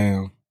that I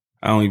am,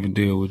 I don't even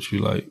deal with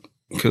you, like,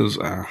 because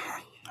I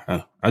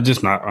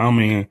just not, I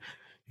mean,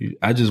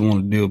 I just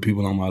want to deal with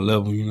people on my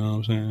level, you know what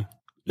I'm saying?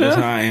 That's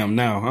how I am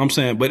now. I'm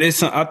saying, but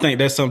I think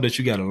that's something that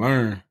you got to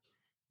learn,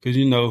 because,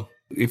 you know,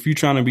 if you're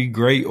trying to be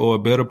great or a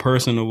better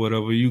person or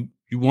whatever, you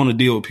want to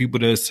deal with people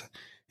that's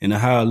in a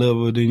higher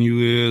level than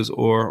you is,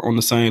 or on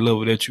the same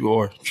level that you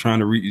are, trying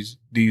to reach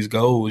these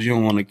goals. You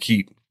don't want to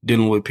keep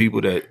dealing with people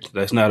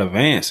that's not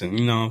advancing.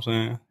 You know what I'm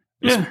saying?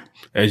 Yeah.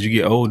 As you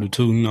get older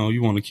too, you know,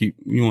 you want to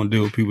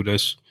deal with people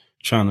that's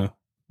trying to,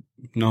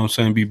 you know what I'm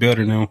saying, be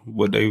better than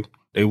what they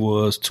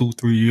was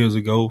 2-3 years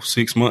ago,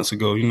 6 months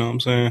ago. You know what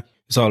I'm saying?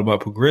 It's all about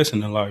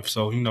progressing in life.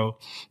 So, you know,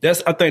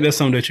 I think that's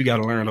something that you got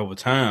to learn over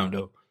time,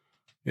 though.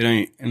 It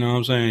ain't, you know what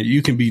I'm saying?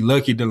 You can be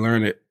lucky to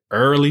learn it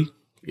early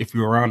if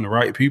you're around the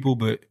right people,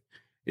 but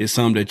it's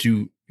something that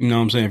you know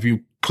what I'm saying? If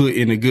you put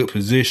in a good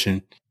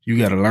position, you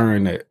got to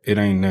learn that it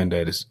ain't nothing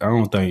that is, I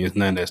don't think it's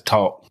nothing that's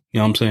taught. You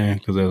know what I'm saying?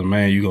 Because as a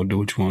man, you're going to do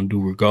what you want to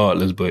do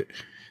regardless, but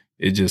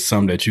it's just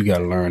something that you got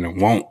to learn and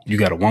want. You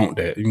got to want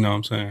that. You know what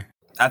I'm saying?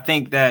 I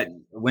think that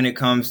when it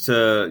comes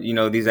to, you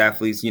know, these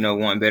athletes, you know,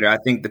 wanting better, I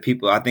think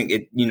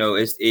it, you know,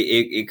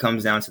 it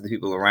comes down to the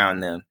people around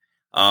them.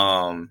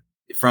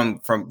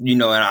 From you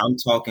know, and I'm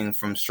talking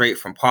straight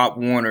from Pop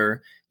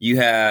Warner. You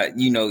had,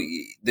 you know,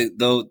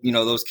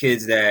 those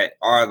kids that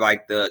are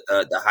like the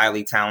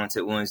highly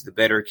talented ones, the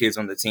better kids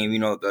on the team, you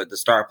know, the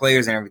star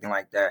players and everything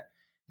like that.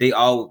 They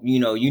all, you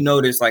know, you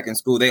notice like in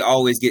school, they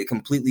always get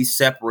completely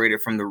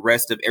separated from the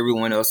rest of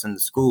everyone else in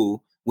the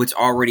school which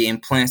already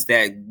implants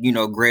that, you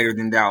know, greater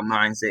than thou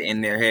mindset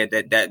in their head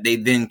that they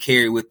then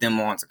carry with them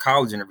on to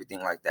college and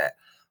everything like that.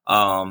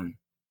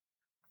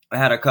 I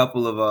had a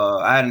couple of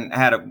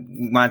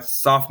my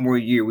sophomore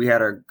year, we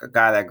had a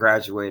guy that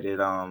graduated.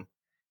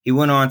 He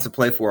went on to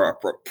play for a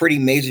pretty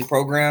major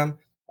program.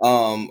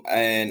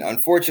 And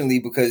unfortunately,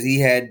 because he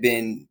had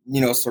been,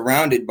 you know,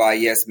 surrounded by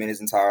yes men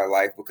his entire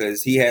life,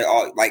 because he had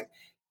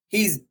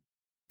he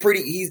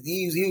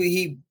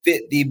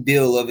fit the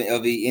bill of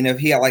and if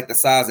he had like the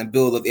size and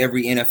build of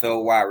every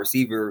NFL wide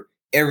receiver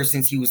ever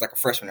since he was like a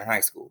freshman in high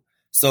school.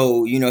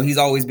 So, you know, he's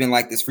always been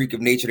like this freak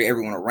of nature to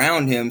everyone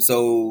around him.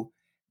 So,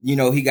 you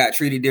know, he got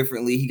treated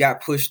differently. He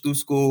got pushed through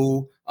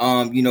school.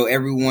 You know,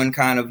 everyone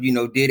kind of, you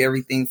know, did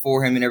everything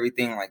for him and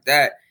everything like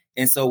that.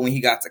 And so when he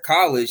got to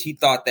college, he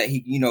thought that he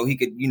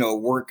could, you know,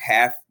 work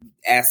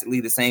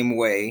half-assedly the same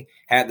way,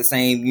 had the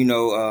same, you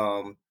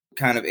know,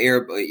 kind of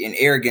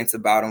arrogance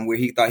about him, where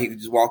he thought he could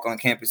just walk on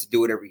campus and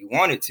do whatever he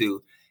wanted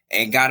to,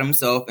 and got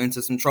himself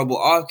into some trouble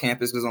off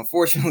campus, because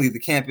unfortunately the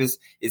campus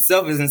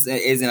itself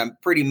is in a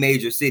pretty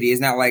major city. It's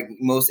not like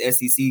most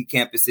SEC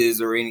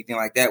campuses or anything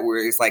like that, where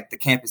it's like the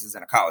campus is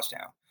in a college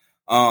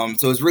town.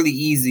 So it's really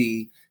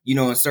easy, you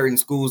know, in certain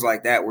schools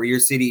like that, where your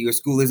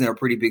school isn't a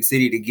pretty big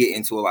city, to get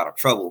into a lot of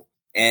trouble.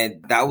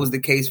 And that was the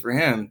case for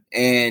him.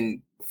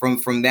 And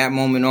from that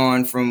moment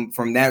on, from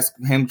that,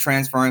 him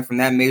transferring from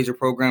that major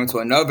program to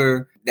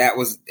another that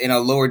was in a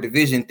lower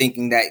division,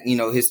 thinking that, you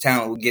know, his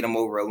talent would get him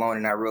over alone,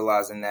 and not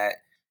realizing that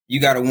you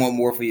got to want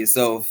more for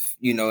yourself,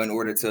 you know, in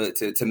order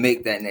to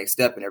make that next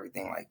step and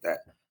everything like that.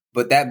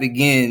 But that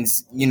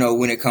begins, you know,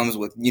 when it comes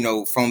with, you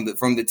know, from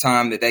the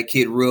time that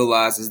kid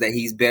realizes that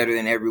he's better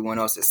than everyone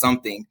else at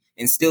something,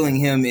 instilling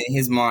him in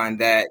his mind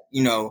that,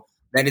 you know,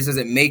 that this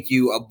doesn't make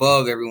you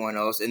above everyone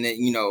else, and that,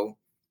 you know,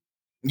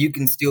 you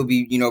can still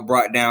be, you know,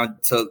 brought down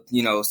to,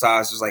 you know,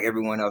 size just like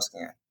everyone else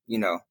can, you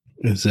know.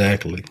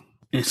 Exactly.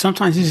 And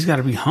sometimes you just got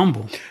to be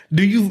humble.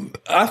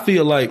 I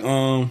feel like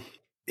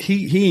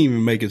he didn't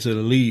even make it to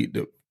the league,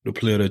 the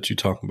player that you're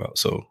talking about.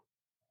 So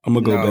I'm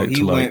going to go back to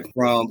he went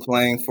from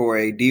playing for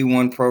a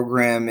D1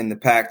 program in the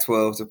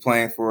Pac-12 to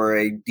playing for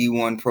a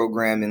D1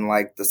 program in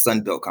like the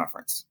Sun Belt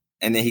Conference.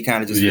 And then he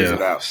kind of just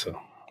fizzled out. So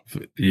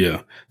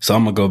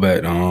I'm going to go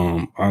back.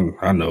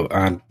 I know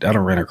I done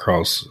ran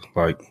across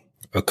like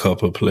a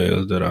couple of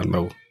players that I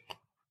know,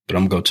 but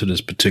I'm going to go to this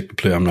particular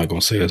player. I'm not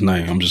going to say his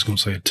name. I'm just going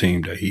to say a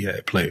team that he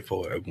had played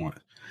for at once.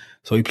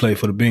 So he played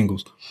for the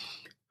Bengals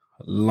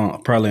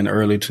probably in the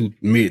early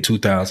mid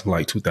 2000s,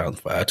 like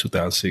 2005,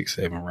 2006,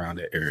 7, around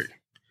that area.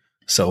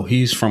 So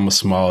he's from a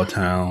small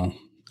town,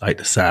 like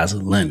the size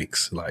of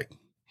Lenox. Like,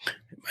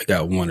 I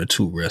got 1 or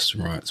 2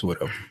 restaurants,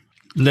 whatever.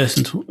 Less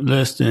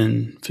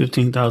than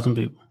 15,000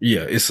 people.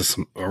 Yeah, it's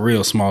a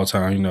real small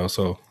town, you know.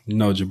 So, you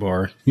know,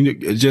 Jabari,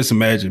 just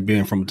imagine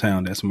being from a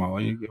town that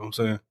small. You know what I'm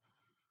saying?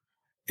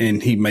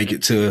 And he make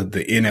it to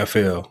the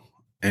NFL,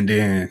 and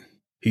then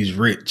he's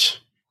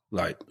rich.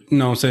 Like, you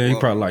know what I'm saying? He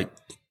probably like,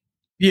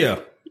 yeah,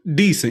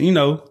 decent, you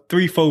know,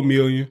 3-4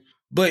 million.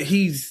 But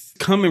he's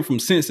coming from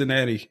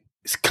Cincinnati.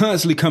 It's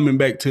constantly coming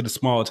back to the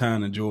small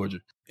town in Georgia,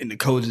 and the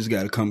coaches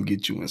got to come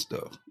get you and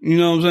stuff. You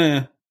know what I'm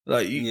saying?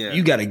 Like,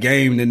 you got a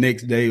game the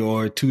next day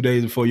or 2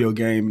 days before your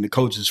game, and the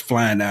coach is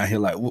flying down here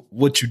like,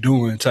 what you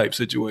doing type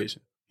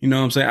situation. You know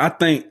what I'm saying? I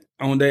think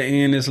on that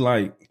end, it's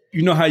like,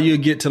 you know how you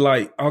get to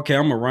like, okay,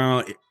 I'm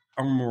around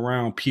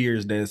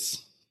peers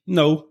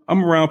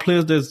I'm around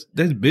players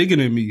that's bigger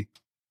than me. You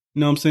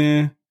know what I'm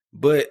saying?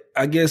 But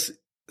I guess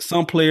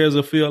some players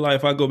will feel like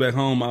if I go back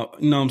home,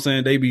 you know what I'm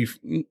saying,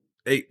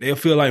 they'll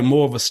feel like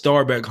more of a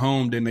star back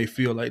home than they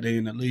feel like they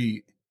in the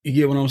league. You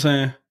get what I'm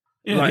saying?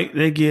 Yeah, like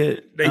they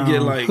get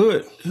like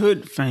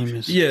hood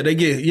famous. Yeah,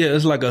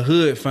 it's like a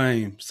hood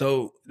fame.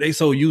 So they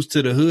so used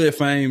to the hood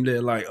fame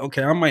that like,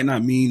 okay, I might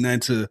not mean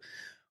that to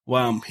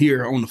while I'm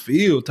here on the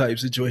field type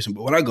situation,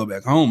 but when I go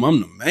back home,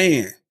 I'm the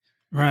man.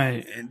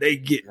 Right. And they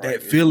get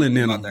that feeling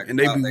in them, and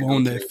they be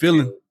on that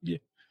feeling. Yeah.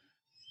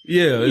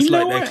 Yeah, it's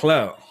like that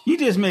clout. You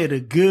just made a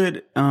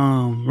good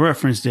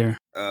reference there.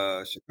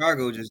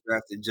 Chicago just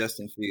drafted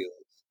Justin Fields.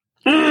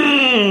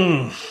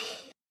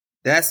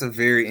 That's a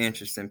very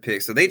interesting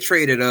pick. So they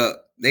traded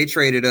up. They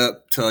traded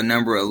up to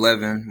number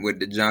 11 with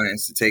the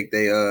Giants to take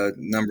their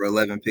number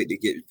 11 pick to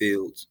get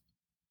Fields.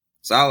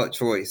 Solid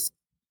choice.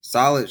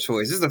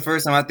 This is the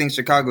first time I think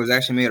Chicago has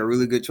actually made a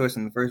really good choice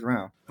in the first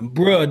round.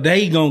 Bruh,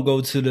 they gonna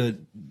go to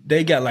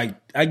they got like,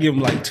 I give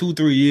them like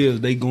 2-3 years.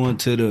 They gonna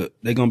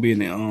be in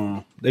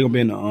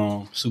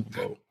the Super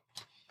Bowl.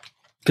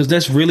 Cause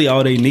that's really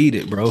all they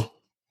needed, bro.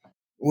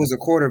 Was a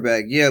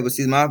quarterback, yeah, but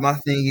see, my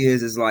thing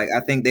is like, I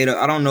think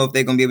I don't know if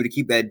they're gonna be able to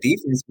keep that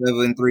defense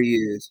level in 3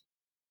 years.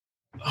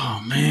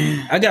 Oh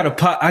man, I got a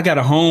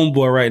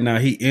homeboy right now.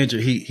 He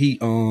injured. He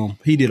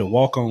did a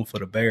walk on for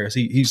the Bears.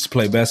 He used to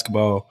play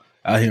basketball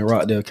out here in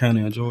Rockdale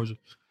County in Georgia.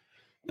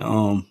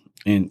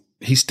 And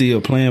he's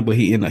still playing, but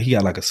he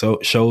got like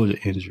a shoulder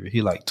injury.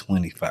 He like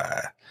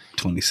 25,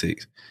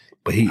 26,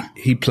 but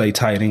he played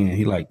tight end.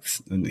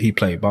 He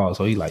played ball,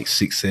 so he like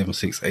 6'7",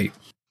 6'8".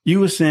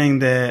 You were saying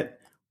that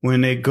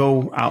when they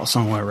go out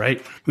somewhere,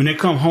 right? When they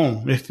come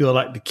home, they feel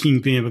like the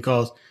kingpin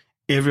because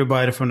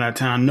everybody from that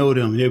town know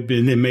them.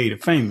 They made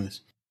it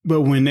famous.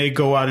 But when they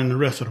go out in the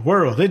rest of the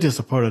world, they're just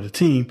a part of the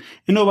team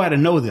and nobody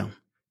know them.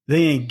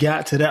 They ain't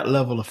got to that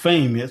level of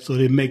fame yet, so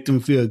they make them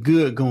feel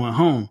good going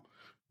home.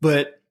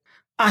 But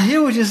I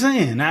hear what you're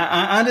saying.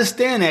 I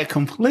understand that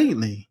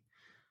completely.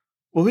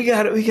 Well, we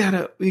gotta.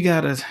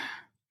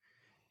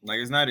 Like,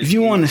 it's not. If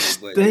you want to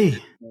stay, at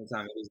the same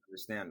time, it is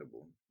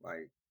understandable.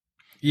 Like,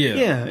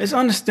 yeah, it's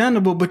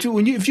understandable. But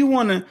if you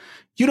want to,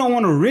 you don't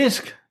want to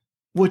risk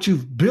what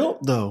you've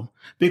built though,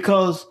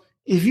 because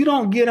if you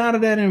don't get out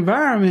of that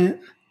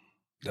environment,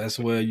 that's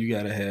where you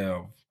gotta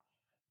have.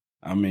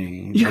 I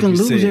mean, you can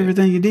lose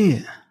everything you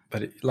did.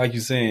 But like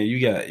you're saying,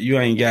 you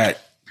ain't got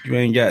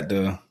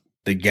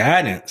the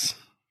guidance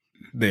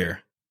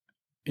there.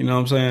 You know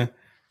what I'm saying?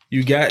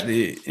 You got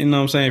the, you know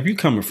what I'm saying? If you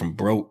coming from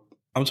broke,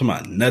 I'm talking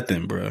about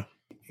nothing, bro.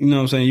 You know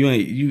what I'm saying?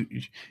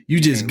 You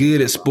just good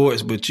at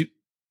sports, but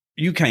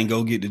you can't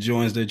go get the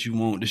joints that you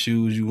want, the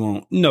shoes you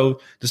want. You know,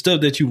 the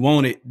stuff that you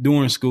wanted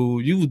during school.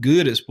 You was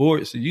good at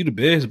sports, you the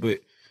best, but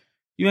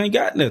you ain't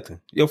got nothing.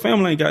 Your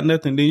family ain't got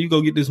nothing. Then you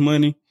go get this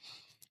money,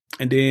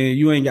 and then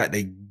you ain't got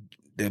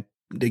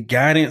the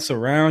guidance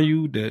around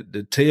you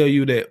to tell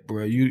you that,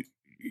 bro, you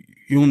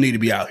don't need to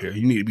be out here.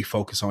 You need to be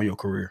focused on your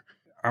career.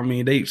 I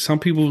mean, some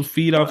people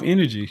feed off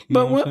energy.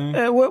 But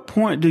at what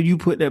point do you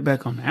put that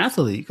back on the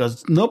athlete?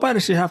 Because nobody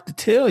should have to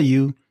tell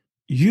you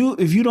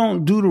if you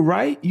don't do the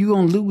right, you're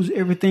gonna lose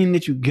everything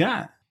that you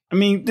got. I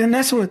mean, then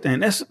that's what thing.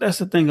 That's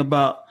the thing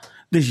about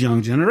this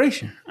young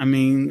generation. I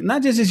mean,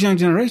 not just this young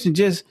generation,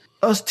 just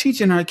us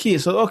teaching our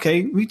kids. So,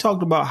 okay, we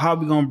talked about how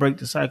we're gonna break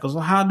the cycle. So,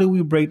 how do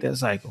we break that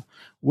cycle?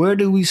 Where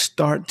do we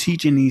start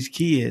teaching these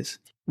kids?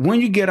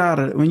 Once you get out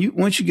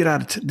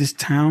of this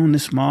town,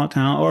 this small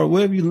town, or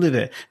wherever you live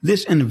at,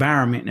 this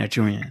environment that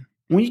you're in,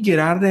 when you get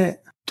out of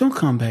that, don't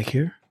come back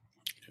here.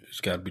 It's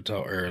got to be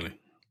taught early.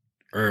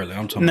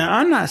 I'm talking. Now,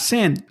 I'm not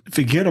saying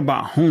forget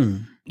about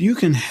home. You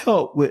can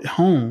help with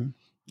home.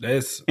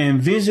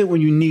 And visit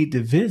when you need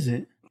to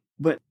visit,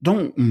 but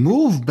don't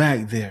move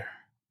back there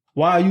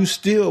while you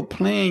still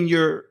playing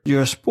your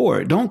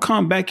sport. Don't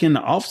come back in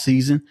the off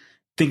season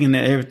thinking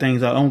that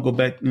everything's out. Don't go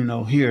back,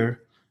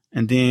 here,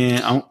 and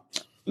then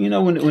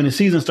when the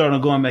season started,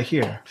 I'm going back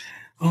here.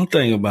 One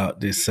thing about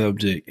this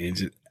subject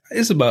is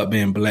it's about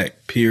being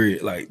black.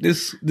 Period. Like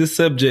this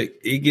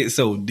subject, it gets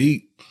so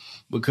deep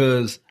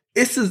because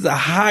this is a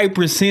high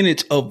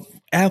percentage of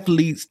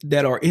athletes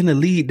that are in the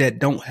league that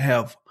don't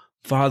have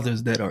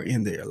fathers that are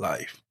in their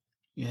life.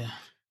 Yeah.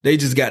 They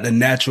just got the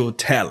natural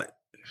talent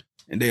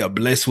and they are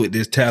blessed with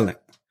this talent.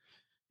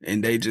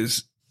 And they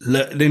just, you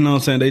know what I'm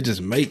saying? They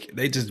just make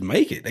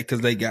it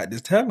because they got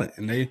this talent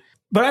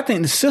But I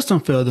think the system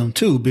failed them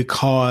too,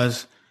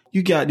 because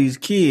you got these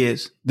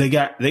kids, they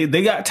got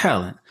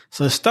talent.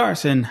 So it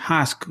starts in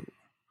high school.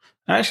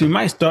 Actually, it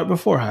might start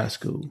before high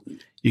school.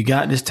 You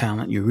got this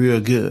talent, you're real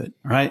good,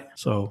 right?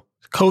 So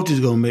the coach is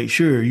going to make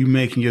sure you're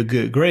making your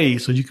good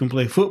grades so you can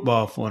play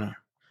football for them.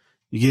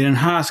 You get in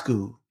high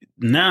school.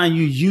 Now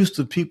you're used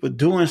to people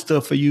doing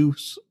stuff for you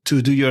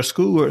to do your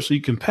schoolwork so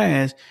you can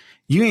pass.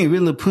 You ain't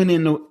really putting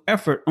in no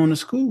effort on the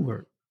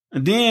schoolwork.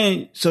 And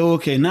then,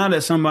 now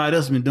that somebody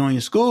else has been doing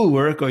your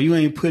schoolwork or you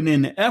ain't putting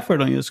in the effort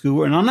on your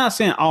schoolwork, and I'm not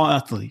saying all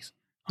athletes.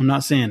 I'm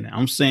not saying that.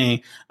 I'm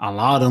saying a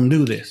lot of them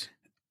do this.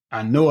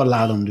 I know a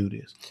lot of them do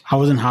this. I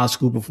was in high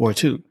school before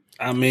too.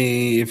 I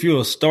mean, if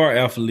you're a star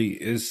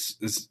athlete,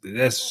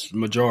 that's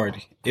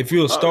majority. If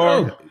you're a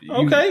star,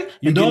 you get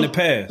the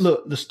pass.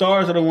 Look, the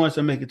stars are the ones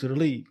that make it to the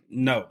league.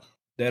 No,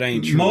 that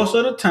ain't true. Most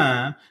of the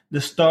time,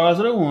 the stars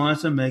are the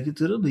ones that make it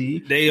to the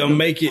league. They'll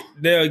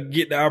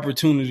get the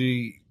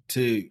opportunity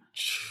to,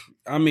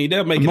 they'll make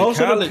it. Most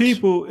of the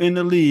people in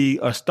the league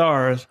are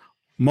stars.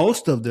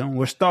 Most of them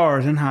were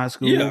stars in high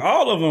school. Yeah,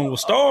 all of them were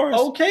stars.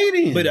 Okay,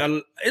 then. But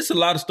it's a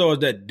lot of stars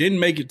that didn't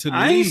make it to the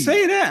league. I ain't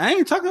say that. I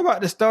ain't talking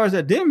about the stars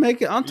that didn't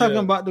make it. I'm talking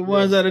about the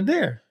ones that are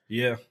there.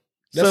 Yeah.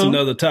 That's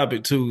another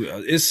topic, too.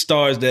 It's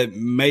stars that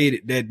made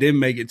it, that didn't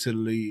make it to the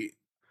league.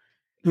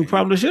 Who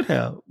probably should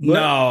have.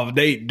 No,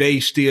 they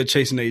still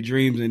chasing their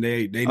dreams, and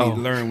they need to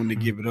learn when to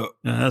give it up.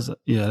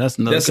 Yeah, that's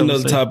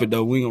another topic,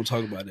 though. We ain't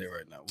gonna talk about that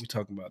right now. We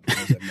talking about the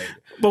ones that made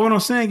it. But what I'm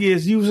saying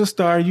is, you was a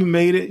star, you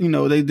made it.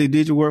 They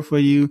did your work for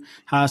you,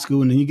 high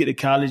school, and then you get to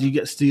college.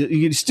 You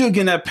still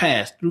getting that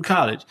pass through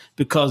college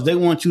because they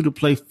want you to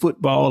play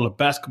football or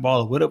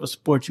basketball or whatever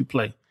sport you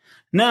play.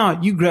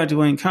 Now you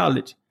graduate in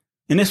college,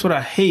 and that's what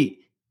I hate.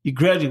 You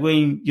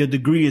graduating, your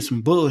degree is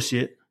some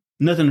bullshit,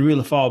 nothing to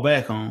really fall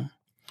back on.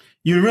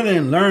 You really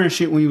didn't learn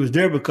shit when you was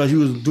there because you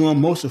was doing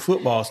most of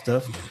football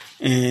stuff,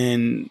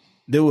 and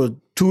they were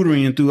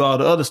tutoring through all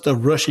the other stuff,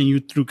 rushing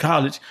you through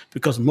college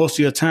because most of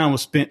your time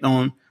was spent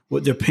on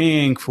what they're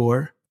paying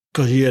for.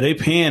 Because they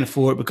paying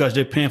for it because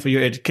they're paying for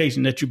your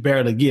education that you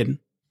barely getting.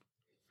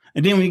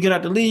 And then when you get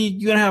out the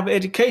league, you're gonna have an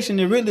education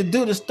to really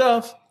do the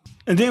stuff.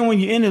 And then when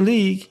you're in the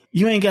league,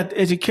 you ain't got the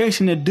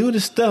education to do the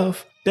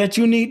stuff that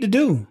you need to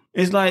do.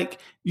 It's like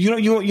you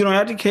don't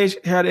have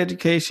the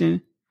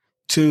education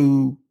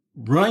to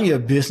run your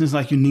business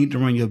like you need to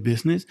run your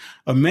business,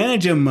 or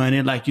manage your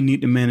money like you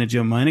need to manage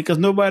your money, because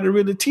nobody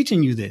really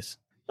teaching you this.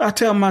 I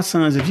tell my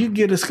sons, if you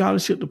get a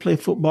scholarship to play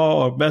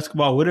football or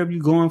basketball, whatever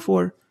you're going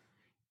for,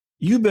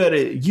 you better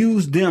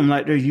use them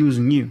like they're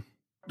using you.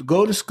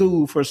 Go to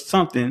school for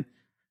something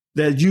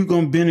that you're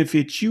going to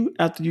benefit you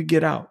after you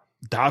get out.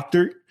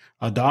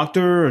 A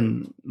doctor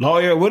and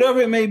lawyer, whatever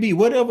it may be,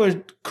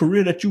 whatever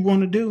career that you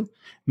want to do,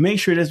 make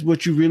sure that's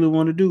what you really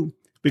want to do,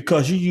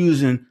 because you're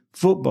using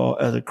football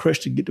as a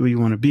crutch to get to where you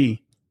want to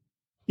be.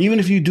 Even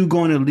if you do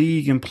go in the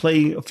league and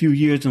play a few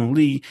years in the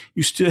league,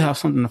 you still have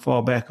something to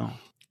fall back on.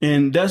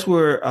 And that's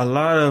where a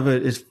lot of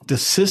it is, the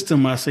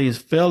system, I say, is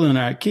failing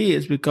our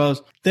kids,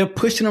 because they're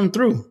pushing them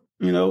through.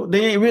 You know,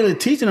 they ain't really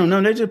teaching them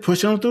nothing. They're just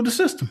pushing them through the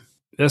system.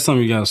 That's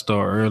something you got to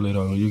start early,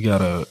 though. You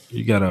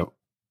gotta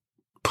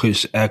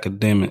push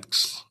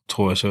academics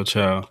towards your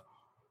child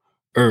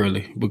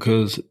early,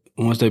 because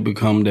once they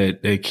become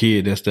that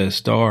kid, that's that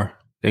star,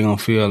 they're going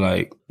to feel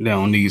like they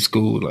don't need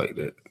school like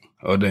that,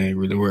 or they ain't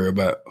really worried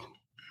about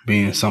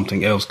being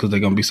something else, because they're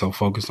going to be so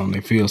focused on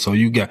their field. So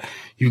you got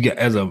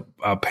as a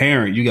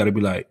parent, you got to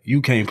be like,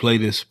 you can't play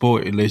this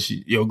sport unless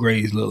your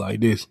grades look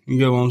like this. You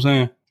get what I'm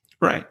saying?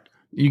 Right.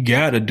 You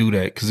got to do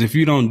that, because if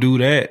you don't do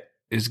that,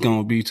 it's going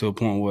to be to a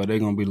point where they're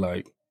going to be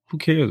like, who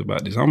cares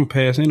about this? I'm going to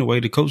pass anyway.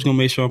 The coach going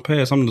to make sure I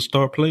pass. I'm the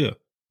star player.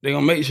 They're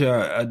going to make sure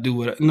I do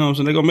what, you know what I'm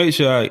saying? They're going to make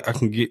sure I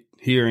can get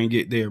here and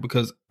get there,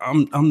 because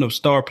I'm the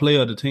star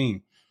player of the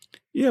team.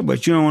 Yeah,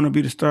 but you don't want to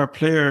be the star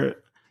player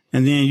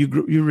and then you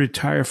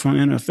retire from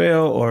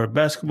NFL or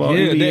basketball,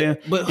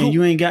 and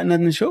you ain't got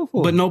nothing to show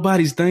for it. But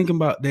nobody's thinking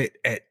about that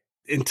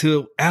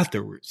until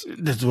afterwards.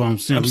 That's what I'm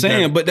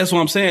saying. But that's what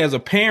I'm saying. As a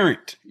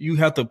parent, you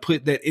have to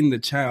put that in the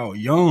child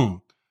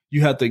young.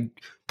 You have to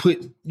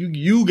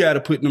you got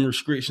to put them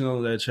restrictions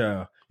on that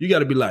child. You got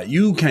to be like,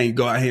 you can't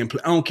go out here and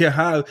play. I don't care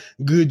how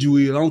good you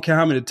is. I don't care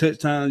how many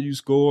touchdowns you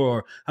score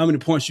or how many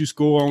points you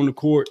score on the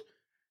court.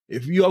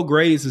 If your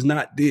grades is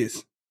not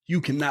this,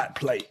 you cannot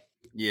play.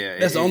 Yeah,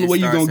 that's the only way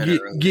you're gonna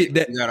get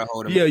that. You gotta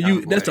hold him.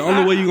 Yeah, that's the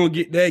only way you're gonna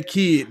get that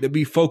kid to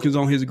be focused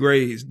on his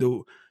grades.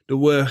 The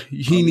where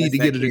he need to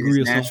get a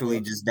degree or something. Naturally,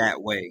 just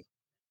that way.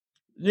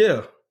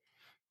 Yeah.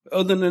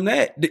 Other than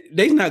that,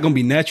 they're not gonna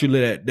be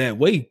naturally that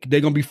way. They're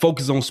gonna be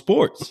focused on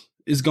sports.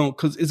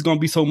 Because it's gonna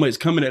be so much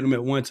coming at them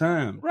at one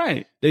time.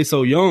 Right. They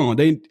so young.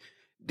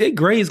 Their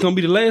grades gonna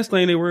be the last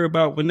thing they worry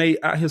about when they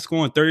out here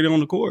scoring 30 on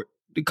the court.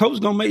 The coach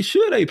gonna make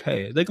sure they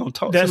pass. They gonna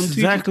talk to them. That's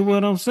exactly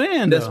what I'm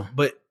saying.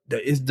 But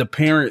it's the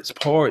parents'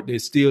 part that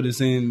still is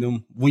in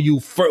them. When you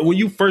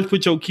first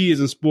put your kids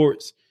in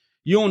sports,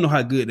 you don't know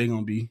how good they're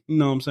gonna be. You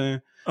know what I'm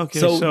saying? Okay.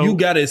 So you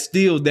gotta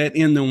instill that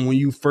in them when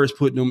you first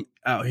put them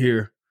out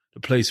here to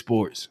play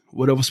sports,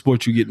 whatever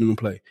sport you get them to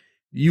play.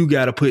 You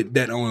gotta put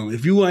that on them.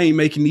 If you ain't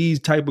making these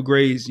type of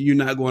grades, you're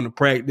not going to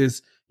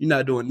practice. You're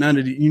not doing none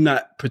of you're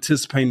not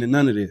participating in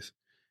none of this.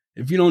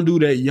 If you don't do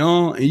that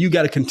young, and you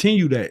got to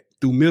continue that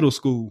through middle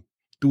school,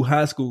 through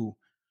high school.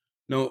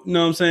 No,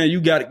 know what I'm saying?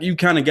 You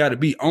kind of got to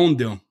be on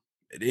them.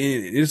 But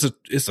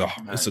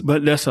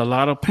there's a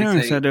lot of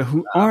parents out there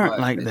who aren't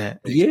like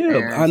that. Yeah,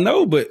 parents, I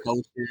know, but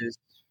coaches,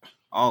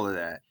 all of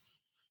that.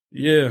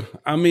 Yeah,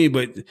 I mean,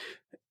 but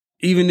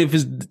even if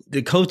it's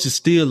the coaches,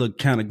 still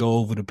kind of go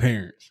over the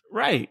parents,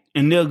 right?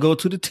 And they'll go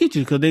to the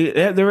teachers because they're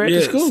at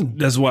the school.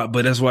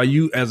 That's why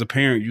you, as a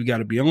parent, you got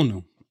to be on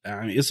them.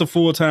 I mean, it's a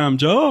full-time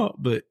job,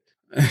 but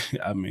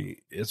I mean,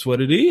 it's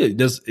what it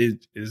is.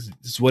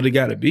 It's what it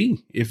got to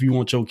be if you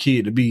want your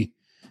kid to be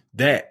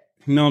that.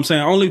 You know what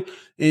I'm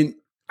saying?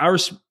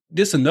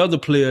 This another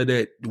player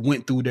that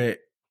went through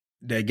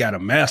that got a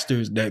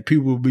master's that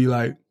people will be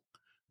like,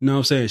 you know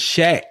what I'm saying?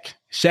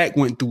 Shaq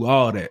went through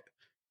all that.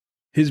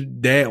 His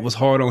dad was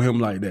hard on him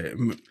like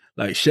that.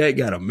 Like Shaq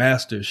got a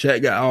master's.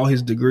 Shaq got all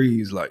his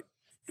degrees. Like,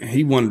 and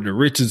he one of the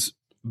richest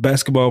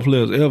basketball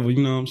players ever.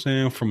 You know what I'm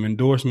saying? From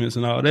endorsements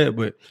and all that.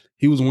 But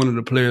he was one of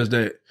the players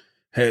that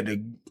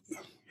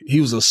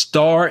he was a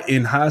star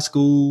in high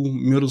school,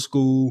 middle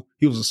school.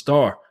 He was a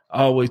star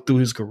all the way through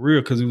his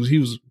career because he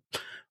was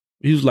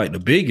like the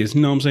biggest.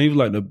 You know what I'm saying? He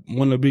was like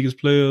one of the biggest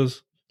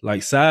players,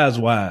 like size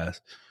wise.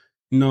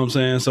 You know what I'm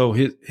saying? So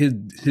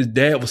his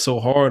dad was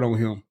so hard on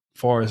him, as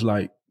far as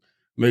like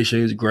make sure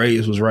his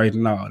grades was right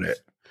and all that.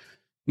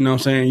 You know what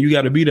I'm saying? You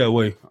got to be that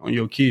way on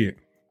your kid.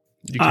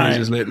 You can't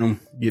just let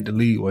them get the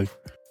leeway.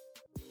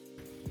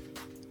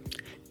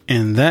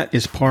 And that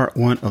is part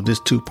 1 of this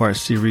 2-part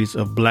series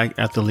of Black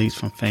Athletes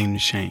from Fame to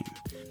Shame.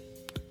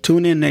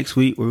 Tune in next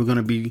week where we're going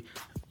to be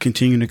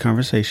continuing the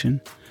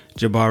conversation.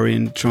 Jabari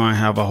and Troy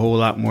have a whole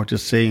lot more to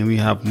say, and we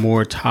have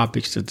more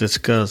topics to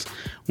discuss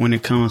when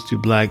it comes to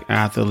Black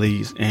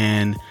athletes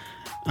and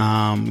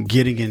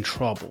getting in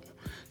trouble.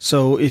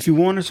 So if you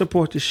want to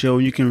support the show,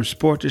 you can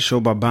support the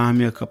show by buying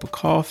me a cup of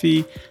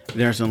coffee.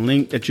 There's a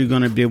link that you're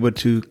going to be able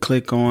to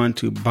click on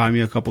to buy me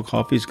a cup of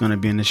coffee. It's going to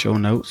be in the show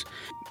notes.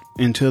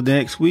 Until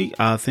next week,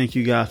 I'll thank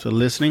you guys for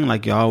listening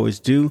like you always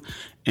do.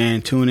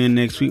 And tune in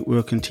next week.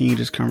 We'll continue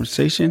this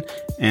conversation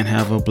and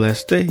have a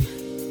blessed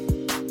day.